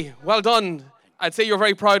 Jerry, well done. I'd say you're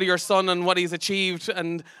very proud of your son and what he's achieved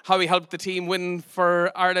and how he helped the team win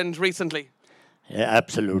for Ireland recently. Yeah,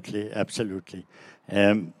 absolutely.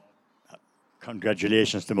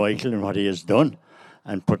 Congratulations to Michael and what he has done,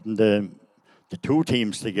 and putting the two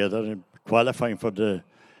teams together and qualifying for the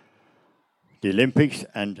Olympics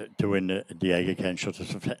and to win the Aga Khan. So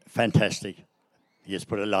it's fantastic. He has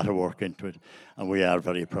put a lot of work into it, and we are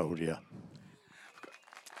very proud, yeah.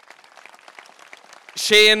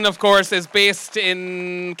 Shane, of course, is based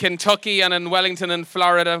in Kentucky and in Wellington in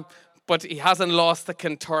Florida, but he hasn't lost the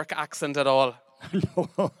Kenturk accent at all.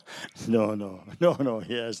 No,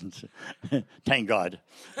 he hasn't. Thank God.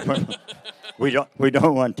 We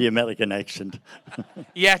don't want the American accent.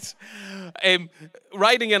 Yet.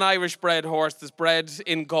 Riding an Irish-bred horse that's bred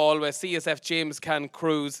in Galway, CSF James Can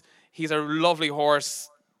Cruise. He's a lovely horse.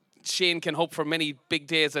 Shane can hope for many big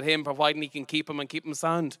days with him, providing he can keep him and keep him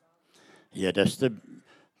sound. Yeah, that's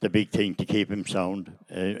the big thing, to keep him sound.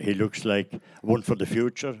 He looks like one for the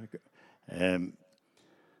future.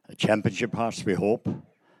 A championship horse, we hope.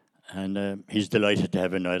 And he's delighted to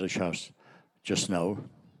have an Irish horse just now.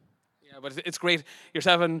 Yeah, but it's great.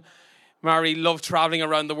 Yourself and Mary loved travelling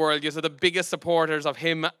around the world. You're the biggest supporters of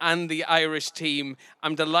him and the Irish team.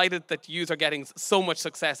 I'm delighted that you are getting so much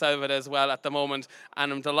success out of it as well at the moment.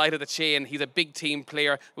 And I'm delighted that Shane, he's a big team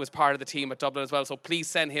player who was part of the team at Dublin as well. So please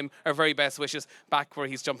send him our very best wishes back where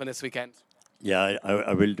he's jumping this weekend. Yeah,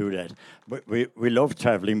 I will do that. But we love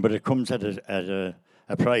travelling, but it comes at a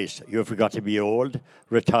price. You've got to be old,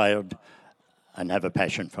 retired, and have a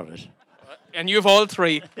passion for it. And you've all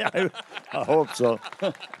three. Yeah, I hope so.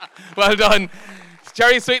 Well done. It's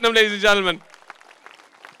Jerry Sweetenham, ladies and gentlemen.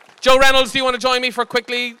 Joe Reynolds, do you want to join me for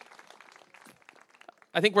quickly?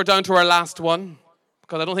 I think we're down to our last one,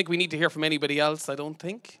 because I don't think we need to hear from anybody else, I don't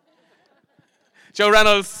think. Joe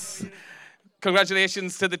Reynolds,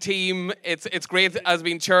 congratulations to the team. It's great as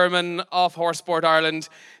being chairman of Horse Sport Ireland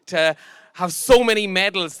to have so many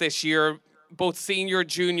medals this year, both senior,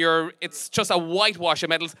 junior. It's just a whitewash of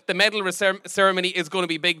medals. The medal ceremony is going to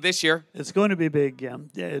be big this year. It's going to be big, yeah.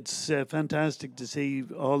 It's fantastic to see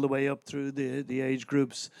all the way up through the age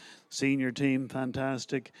groups. Senior team,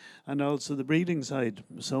 fantastic. And also the breeding side.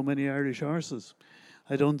 So many Irish horses.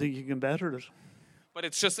 I don't think you can better it. But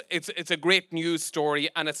it's a great news story,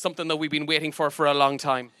 and it's something that we've been waiting for a long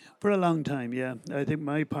time. For a long time, yeah. I think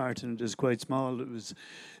my part in it is quite small. It was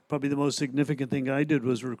probably the most significant thing I did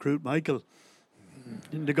was recruit Michael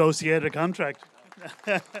and negotiate a contract.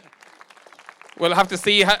 We'll have to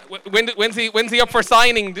see when's he up for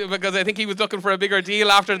signing, because I think he was looking for a bigger deal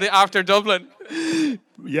after Dublin.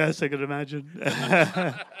 Yes, I could imagine.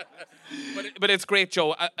 But it's great,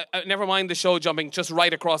 Joe. Never mind the show jumping, just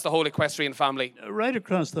right across the whole equestrian family. Right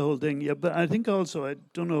across the whole thing, yeah. But I think also, I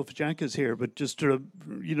don't know if Jack is here, but just to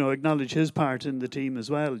acknowledge his part in the team as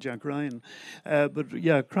well, Jack Ryan. But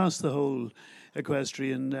yeah, across the whole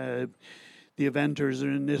equestrian, the eventers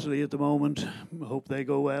are in Italy at the moment. Hope they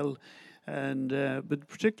go well. And but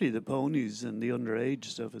particularly the ponies and the underage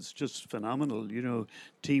stuff, it's just phenomenal.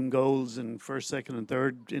 Team goals and first, second, and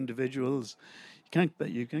third individuals.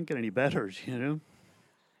 You can't get any better,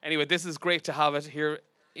 Anyway, this is great to have it here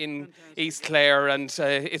in East Clare, and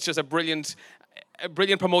it's just a brilliant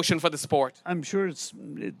promotion for the sport. I'm sure this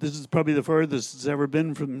is probably the furthest it's ever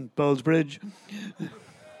been from Ballsbridge.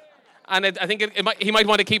 And I think he might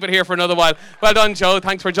want to keep it here for another while. Well done, Joe.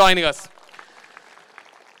 Thanks for joining us.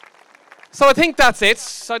 So I think that's it.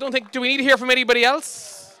 So I don't think, do we need to hear from anybody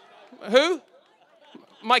else? Who?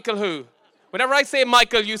 Michael who? Whenever I say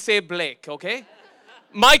Michael, you say Blake, okay?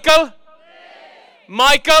 Michael? Blake.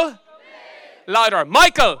 Michael? Blake. Louder.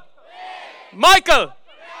 Michael? Blake. Michael? Blake.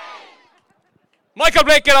 Michael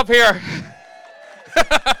Blake, get up here.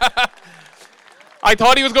 I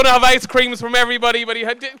thought he was going to have ice creams from everybody, but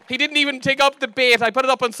he didn't even take up the bait. I put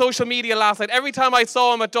it up on social media last night. Every time I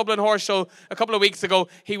saw him at Dublin Horse Show a couple of weeks ago,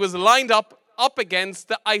 he was lined up against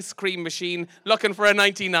the ice cream machine looking for a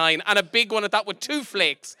 99, and a big one at that with 2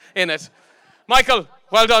 flakes in it. Michael,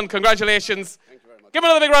 well done. Congratulations. Thank you very much. Give him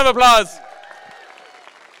another big round of applause.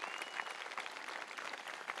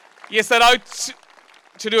 You set out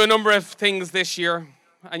to do a number of things this year,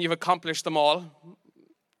 and you've accomplished them all.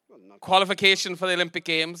 Qualification for the Olympic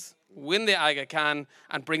Games, win the Aga Khan,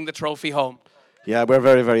 and bring the trophy home. Yeah, we're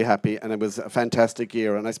very, very happy, and it was a fantastic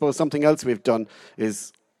year. And I suppose something else we've done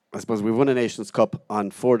is, we've won a Nations Cup on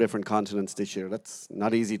 4 different continents this year. That's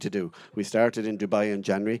not easy to do. We started in Dubai in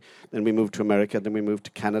January, then we moved to America, then we moved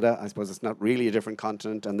to Canada. I suppose it's not really a different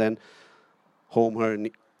continent, and then home here. And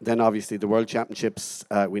then obviously the World Championships,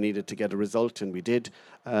 we needed to get a result, and we did.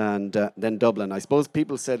 And then Dublin. I suppose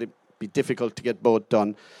people said it'd be difficult to get both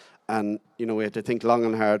done. And, we had to think long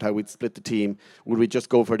and hard how we'd split the team. Would we just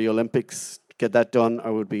go for the Olympics, get that done,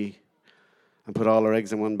 or would we and put all our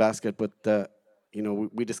eggs in one basket? But,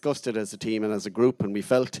 we discussed it as a team and as a group, and we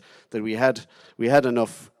felt that we had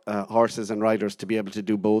enough horses and riders to be able to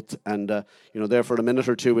do both. And, there for a minute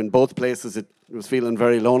or two in both places, it was feeling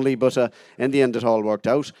very lonely. But in the end, it all worked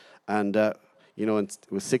out. And, it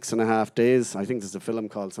was 6.5 days. I think there's a film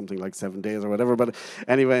called something like 7 days or whatever. But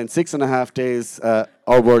anyway, in 6.5 days,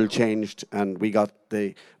 our world changed, and we got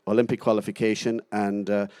the Olympic qualification and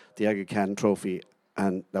the Aga Khan trophy,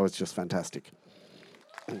 and that was just fantastic.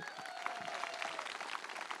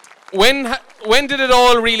 When did it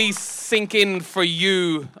all really sink in for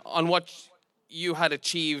you on what you had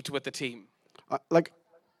achieved with the team?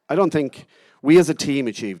 I don't think we as a team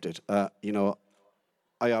achieved it.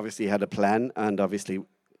 I obviously had a plan, and obviously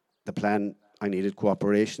the plan, I needed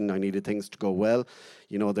cooperation, I needed things to go well.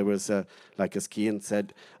 There was, like as Cian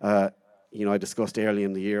said, I discussed early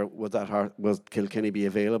in the year, was Kilkenny be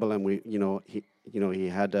available, and he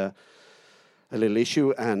had a little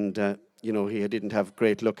issue, and you know, he didn't have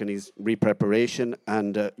great luck in his re-preparation,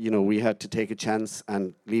 and you know, we had to take a chance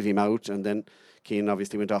and leave him out. And then Cian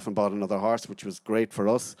obviously went off and bought another horse, which was great for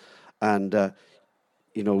us. And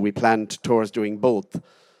you know, we planned towards doing both.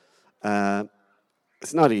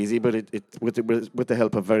 It's not easy, but with the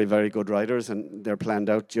help of very, very good riders, and they're planned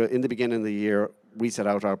out. In the beginning of the year, we set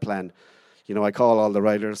out our plan. You know, I call all the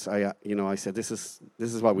riders. I said, this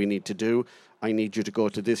is what we need to do. I need you to go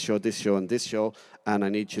to this show, and this show, and I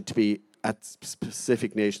need you to be at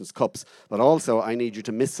specific Nations Cups. But also, I need you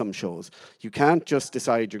to miss some shows. You can't just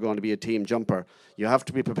decide you're going to be a team jumper. You have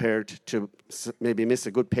to be prepared to maybe miss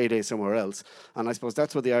a good payday somewhere else. And I suppose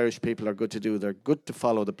that's what the Irish people are good to do. They're good to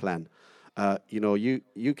follow the plan. You know,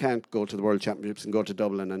 you can't go to the World Championships and go to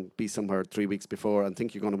Dublin and be somewhere 3 weeks before and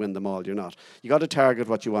think you're going to win them all. You're not. You got to target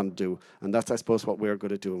what you want to do, and that's, I suppose, what we're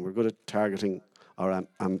good at doing. We're good at targeting our,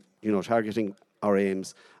 targeting our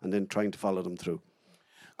aims and then trying to follow them through.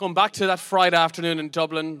 Going back to that Friday afternoon in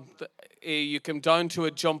Dublin, you came down to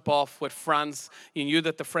a jump off with France. You knew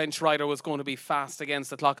that the French rider was going to be fast against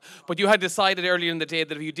the clock, but you had decided earlier in the day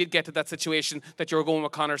that if you did get to that situation, that you were going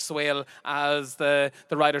with Conor Swale as the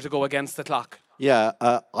rider to go against the clock. Yeah,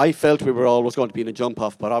 I felt we were always going to be in a jump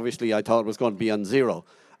off, but obviously I thought it was going to be on 0,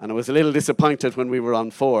 and I was a little disappointed when we were on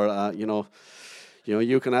 4. You know,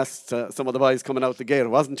 you can ask some of the boys coming out the gate. I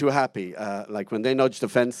wasn't too happy. Like when they nudged the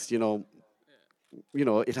fence, you know,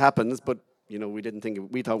 it happens, but you know,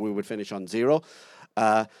 we thought we would finish on 0,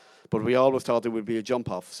 but we always thought there would be a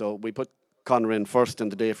jump off. So we put Conor in first in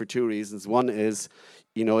the day for 2 reasons. One is,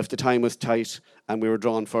 you know, if the time was tight and we were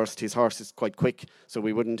drawn first, his horse is quite quick, so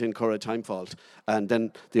we wouldn't incur a time fault. And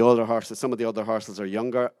then the older horses, some of the other horses are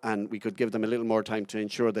younger, and we could give them a little more time to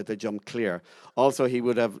ensure that they jump clear. Also, he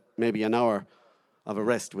would have maybe an hour of a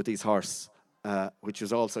rest with his horse, which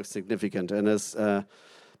is also significant. And as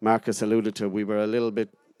Marcus alluded to, we were a little bit,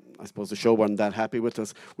 I suppose the show weren't that happy with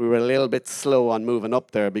us. We were a little bit slow on moving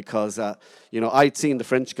up there because, you know, I'd seen the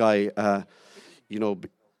French guy, you know,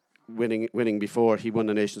 winning before. He won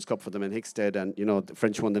the Nations Cup for them in Hickstead, and, you know, the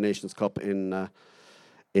French won the Nations Cup in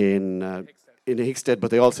Hickstead,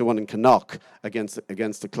 but they also won in Connacht against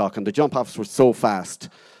the clock, and the jump-offs were so fast.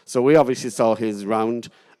 So we obviously saw his round.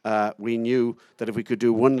 We knew that if we could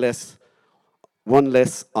do one less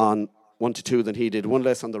on 1 to 2 than he did, one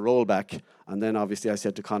less on the rollback, and then obviously I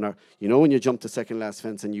said to Conor, you know, when you jump the second last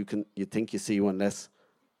fence and you think you see one less,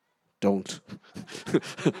 don't.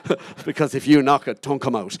 Because if you knock it, don't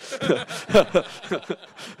come out.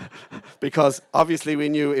 Because obviously we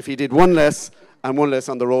knew if he did one less and one less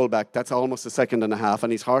on the rollback, that's almost a second and a half,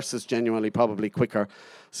 and his horse is genuinely probably quicker.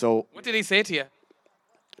 So what did he say to you?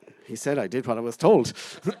 He said I did what I was told.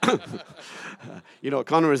 You know,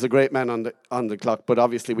 Conor is a great man on the clock, but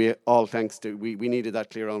obviously we needed that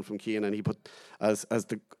clear on from Cian, and he put as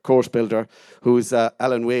the course builder, who's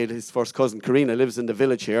Alan Wade, his first cousin Karina, lives in the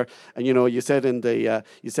village here. And you know, you said in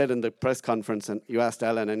the press conference, and you asked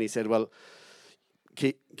Alan, and he said, well,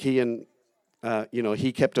 Cian, you know,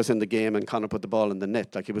 he kept us in the game, and Conor put the ball in the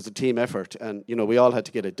net. Like, it was a team effort, and you know, we all had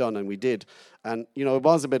to get it done, and we did. And you know, it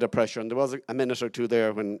was a bit of pressure, and there was a minute or two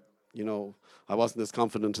there when, you know, I wasn't as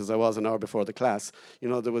confident as I was an hour before the class. You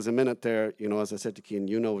know, there was a minute there, you know, as I said to Cian,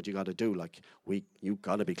 you know what you got to do. Like, you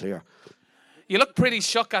got to be clear. You looked pretty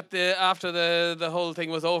shook after the whole thing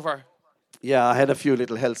was over. Yeah, I had a few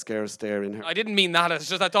little health scares there in her. I didn't mean that. It's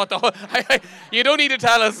just I thought you don't need to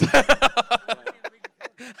tell us.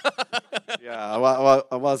 Yeah,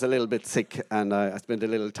 I was a little bit sick, and I spent a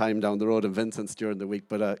little time down the road in Vincent's during the week,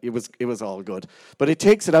 but it was all good. But it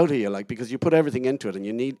takes it out of you, like, because you put everything into it,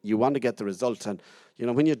 and you want to get the results, and you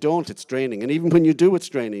know, when you don't, it's draining, and even when you do, it's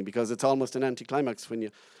draining, because it's almost an anticlimax when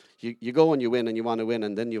you go and you win, and you want to win,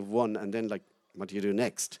 and then you've won, and then, like, what do you do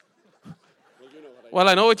next? Well,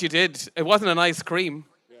 I know what you did. It wasn't an ice cream.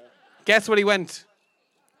 Yeah. Guess where he went?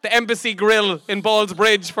 The Embassy Grill in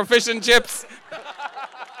Ballsbridge for fish and chips.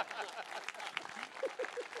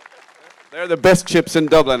 They're the best chips in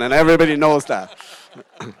Dublin, and everybody knows that.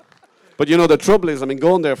 But you know, the trouble is, I mean,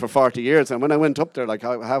 going there for 40 years, and when I went up there, like,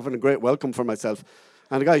 having a great welcome for myself,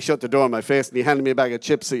 and the guy shut the door in my face, and he handed me a bag of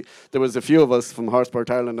chips. There was a few of us from Horseport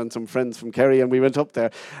Ireland and some friends from Kerry, and we went up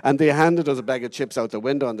there, and they handed us a bag of chips out the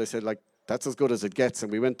window, and they said, like, that's as good as it gets.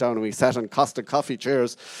 And we went down and we sat on Costa Coffee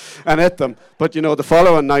chairs and ate them. But, you know, the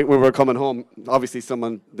following night we were coming home, obviously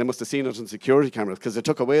they must have seen it on security cameras because they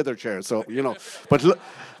took away their chairs. So, you know,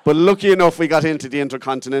 but lucky enough we got into the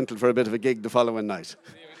Intercontinental for a bit of a gig the following night.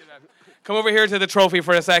 Come over here to the trophy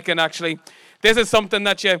for a second, actually. This is something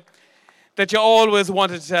that you always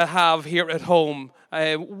wanted to have here at home.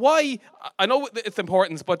 Why? I know its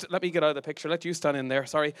importance, but let me get out of the picture. Let you stand in there,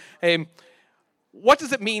 sorry. What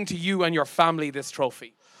does it mean to you and your family, this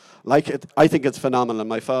trophy? I think it's phenomenal.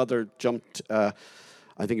 My father jumped.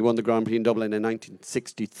 I think he won the Grand Prix in Dublin in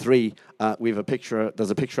 1963. We have a picture.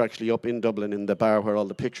 There's a picture actually up in Dublin in the bar where all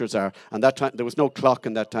the pictures are. And that time there was no clock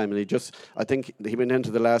in that time, and I think he went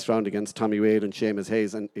into the last round against Tommy Wade and Seamus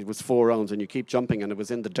Hayes, and it was 4 rounds, and you keep jumping, and it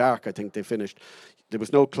was in the dark. I think they finished. There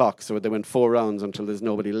was no clock, so they went 4 rounds until there's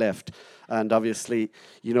nobody left. And obviously,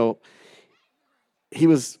 he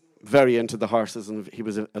was very into the horses, and he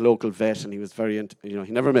was a local vet, and he was very into, he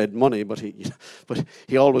never made money, but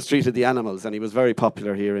he always treated the animals, and he was very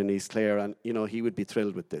popular here in East Clare, and he would be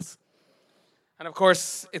thrilled with this. And of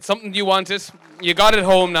course, it's something you wanted. You got it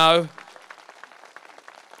home now.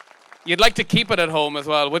 You'd like to keep it at home as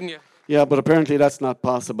well, wouldn't you? Yeah, but apparently that's not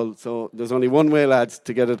possible, so there's only one way, lads,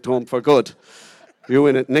 to get it home for good. You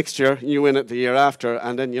win it next year, you win it the year after,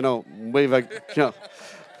 and then,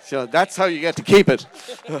 so that's how you get to keep it.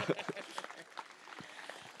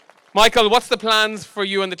 Michael, what's the plans for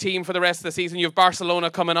you and the team for the rest of the season? You have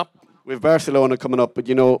Barcelona coming up. We have Barcelona coming up, but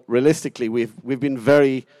realistically, we've been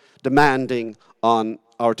very demanding on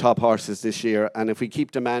our top horses this year, and if we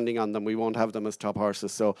keep demanding on them, we won't have them as top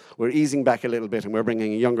horses. So we're easing back a little bit, and we're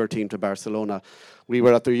bringing a younger team to Barcelona. We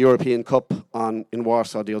were at the European Cup in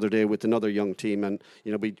Warsaw the other day with another young team, and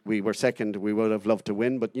we were second. We would have loved to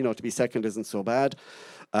win, but to be second isn't so bad.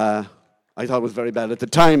 I thought it was very bad at the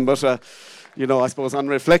time, but I suppose on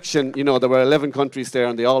reflection, there were 11 countries there,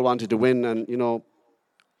 and they all wanted to win, and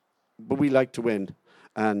but we like to win,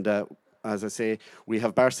 and. As I say, we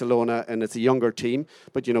have Barcelona, and it's a younger team.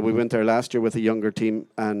 But, we went there last year with a younger team,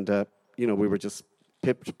 and, we were just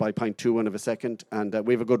pipped by 0.21 of a second. And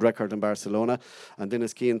we have a good record in Barcelona. And then,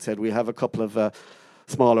 as Cian said, we have a couple of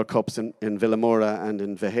smaller cups in Villamora and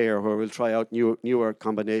in Vejer, where we'll try out newer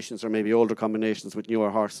combinations, or maybe older combinations with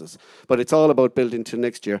newer horses. But it's all about building to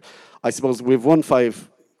next year. I suppose we've won five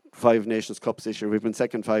Nations Cups this year. We've been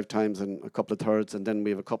second 5 times and a couple of thirds. And then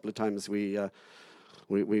we have a couple of times we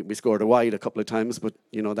scored a wide a couple of times, but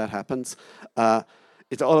that happens.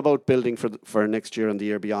 It's all about building for next year and the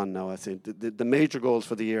year beyond now. I think the major goals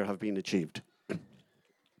for the year have been achieved.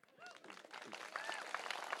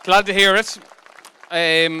 Glad to hear it.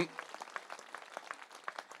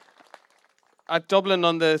 At Dublin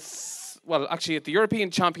at the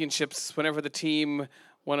European Championships, whenever the team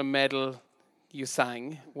won a medal, you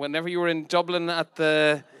sang. Whenever you were in Dublin at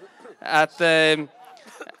the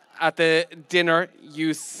dinner,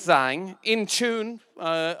 you sang in tune.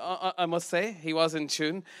 I must say, he was in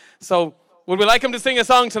tune. So, would we like him to sing a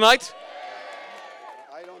song tonight?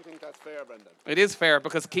 I don't think that's fair, Brendan. It is fair,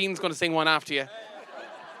 because Cian's going to sing one after you.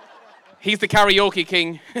 He's the karaoke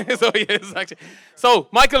king. So he is, actually. So,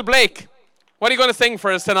 Michael Blake, what are you going to sing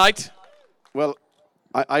for us tonight? Well,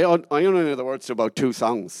 I only know the words to about 2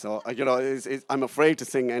 songs, so I'm afraid to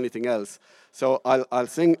sing anything else. So I'll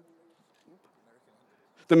sing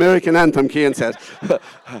the American anthem, Cian said.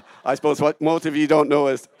 I suppose what most of you don't know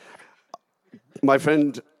is my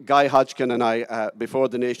friend Guy Hodgkin and I, before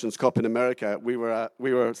the Nations Cup in America, we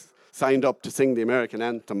were signed up to sing the American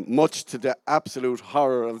anthem, much to the absolute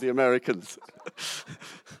horror of the Americans.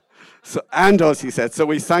 And us, he said. So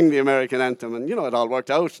we sang the American anthem, and it all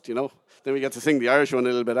worked out. Then we got to sing the Irish one a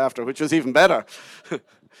little bit after, which was even better.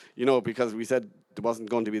 Because we said there wasn't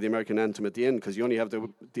going to be the American anthem at the end, because you only have the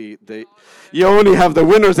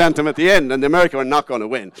winner's anthem at the end, and the America are not going to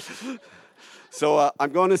win. So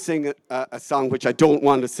I'm going to sing a song which I don't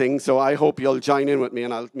want to sing, so I hope you'll join in with me,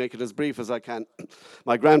 and I'll make it as brief as I can.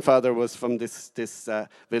 My grandfather was from this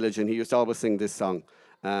village, and he used to always sing this song,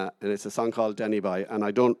 and it's a song called Danny Boy, and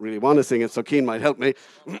I don't really want to sing it, so Cian might help me.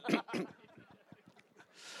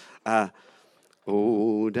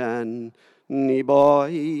 Oh, Danny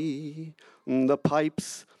boy, the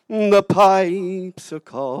pipes are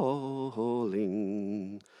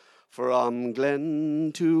calling from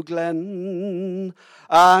glen to glen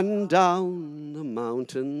and down the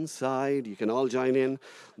mountainside. You can all join in.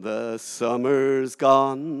 The summer's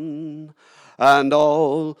gone and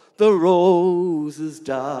all the roses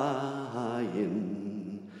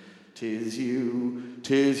dying. 'Tis you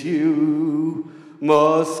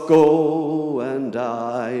must go and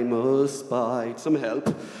I must bide. Some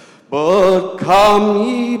help. But come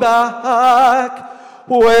ye back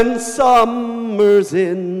when summer's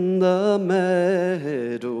in the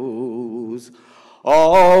meadows,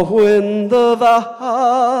 or when the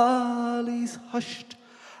valley's hushed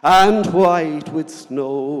and white with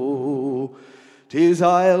snow. 'Tis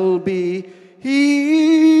I'll be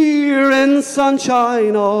here in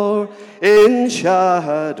sunshine or in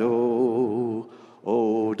shadow.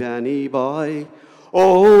 Oh, Danny boy,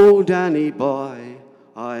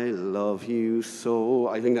 I love you so.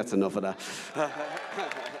 I think that's enough of that.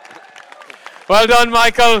 Well done,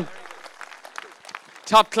 Michael.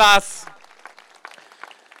 Top class.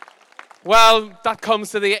 Well, that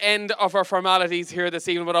comes to the end of our formalities here this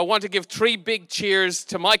evening, but I want to give 3 big cheers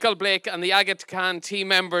to Michael Blake and the Aga Khan team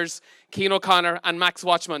members, Cian O'Connor and Max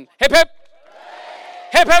Watchman. Hip hip!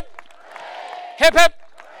 Hip hip! Hip hip!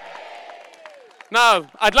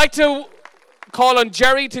 Now, I'd like to call on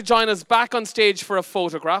Jerry to join us back on stage for a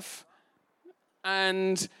photograph.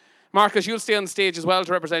 And Marcus, you'll stay on stage as well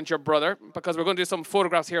to represent your brother, because we're going to do some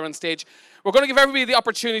photographs here on stage. We're going to give everybody the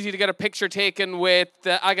opportunity to get a picture taken with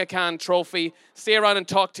the Aga Khan trophy. Stay around and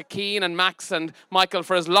talk to Cian and Max and Michael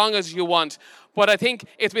for as long as you want. But I think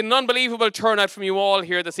it's been an unbelievable turnout from you all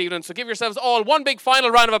here this evening. So give yourselves all one big final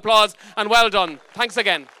round of applause, and well done. Thanks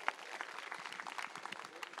again.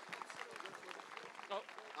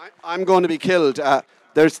 I'm going to be killed.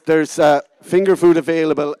 There's finger food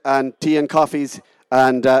available and tea and coffees.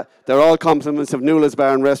 And they're all compliments of Nuala's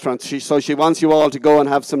Bar and Restaurant. So she wants you all to go and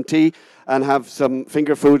have some tea and have some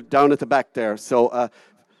finger food down at the back there. So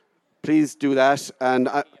please do that. And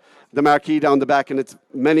the marquee down the back. And it's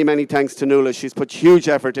many, many thanks to Nuala. She's put huge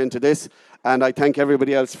effort into this. And I thank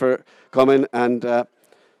everybody else for coming. And,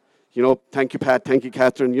 thank you, Pat. Thank you,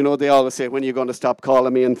 Catherine. You know, they always say, when are you going to stop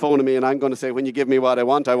calling me and phoning me? And I'm going to say, when you give me what I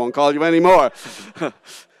want, I won't call you anymore.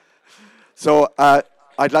 So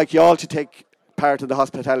I'd like you all to take part of the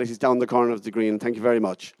hospitalities down the corner of the green. Thank you very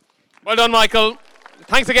much. Well done, Michael.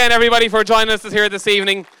 Thanks again, everybody, for joining us here this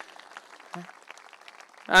evening.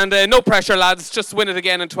 And no pressure, lads. Just win it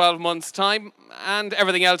again in 12 months' time. And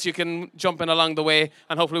everything else, you can jump in along the way.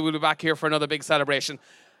 And hopefully we'll be back here for another big celebration.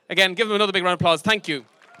 Again, give them another big round of applause. Thank you.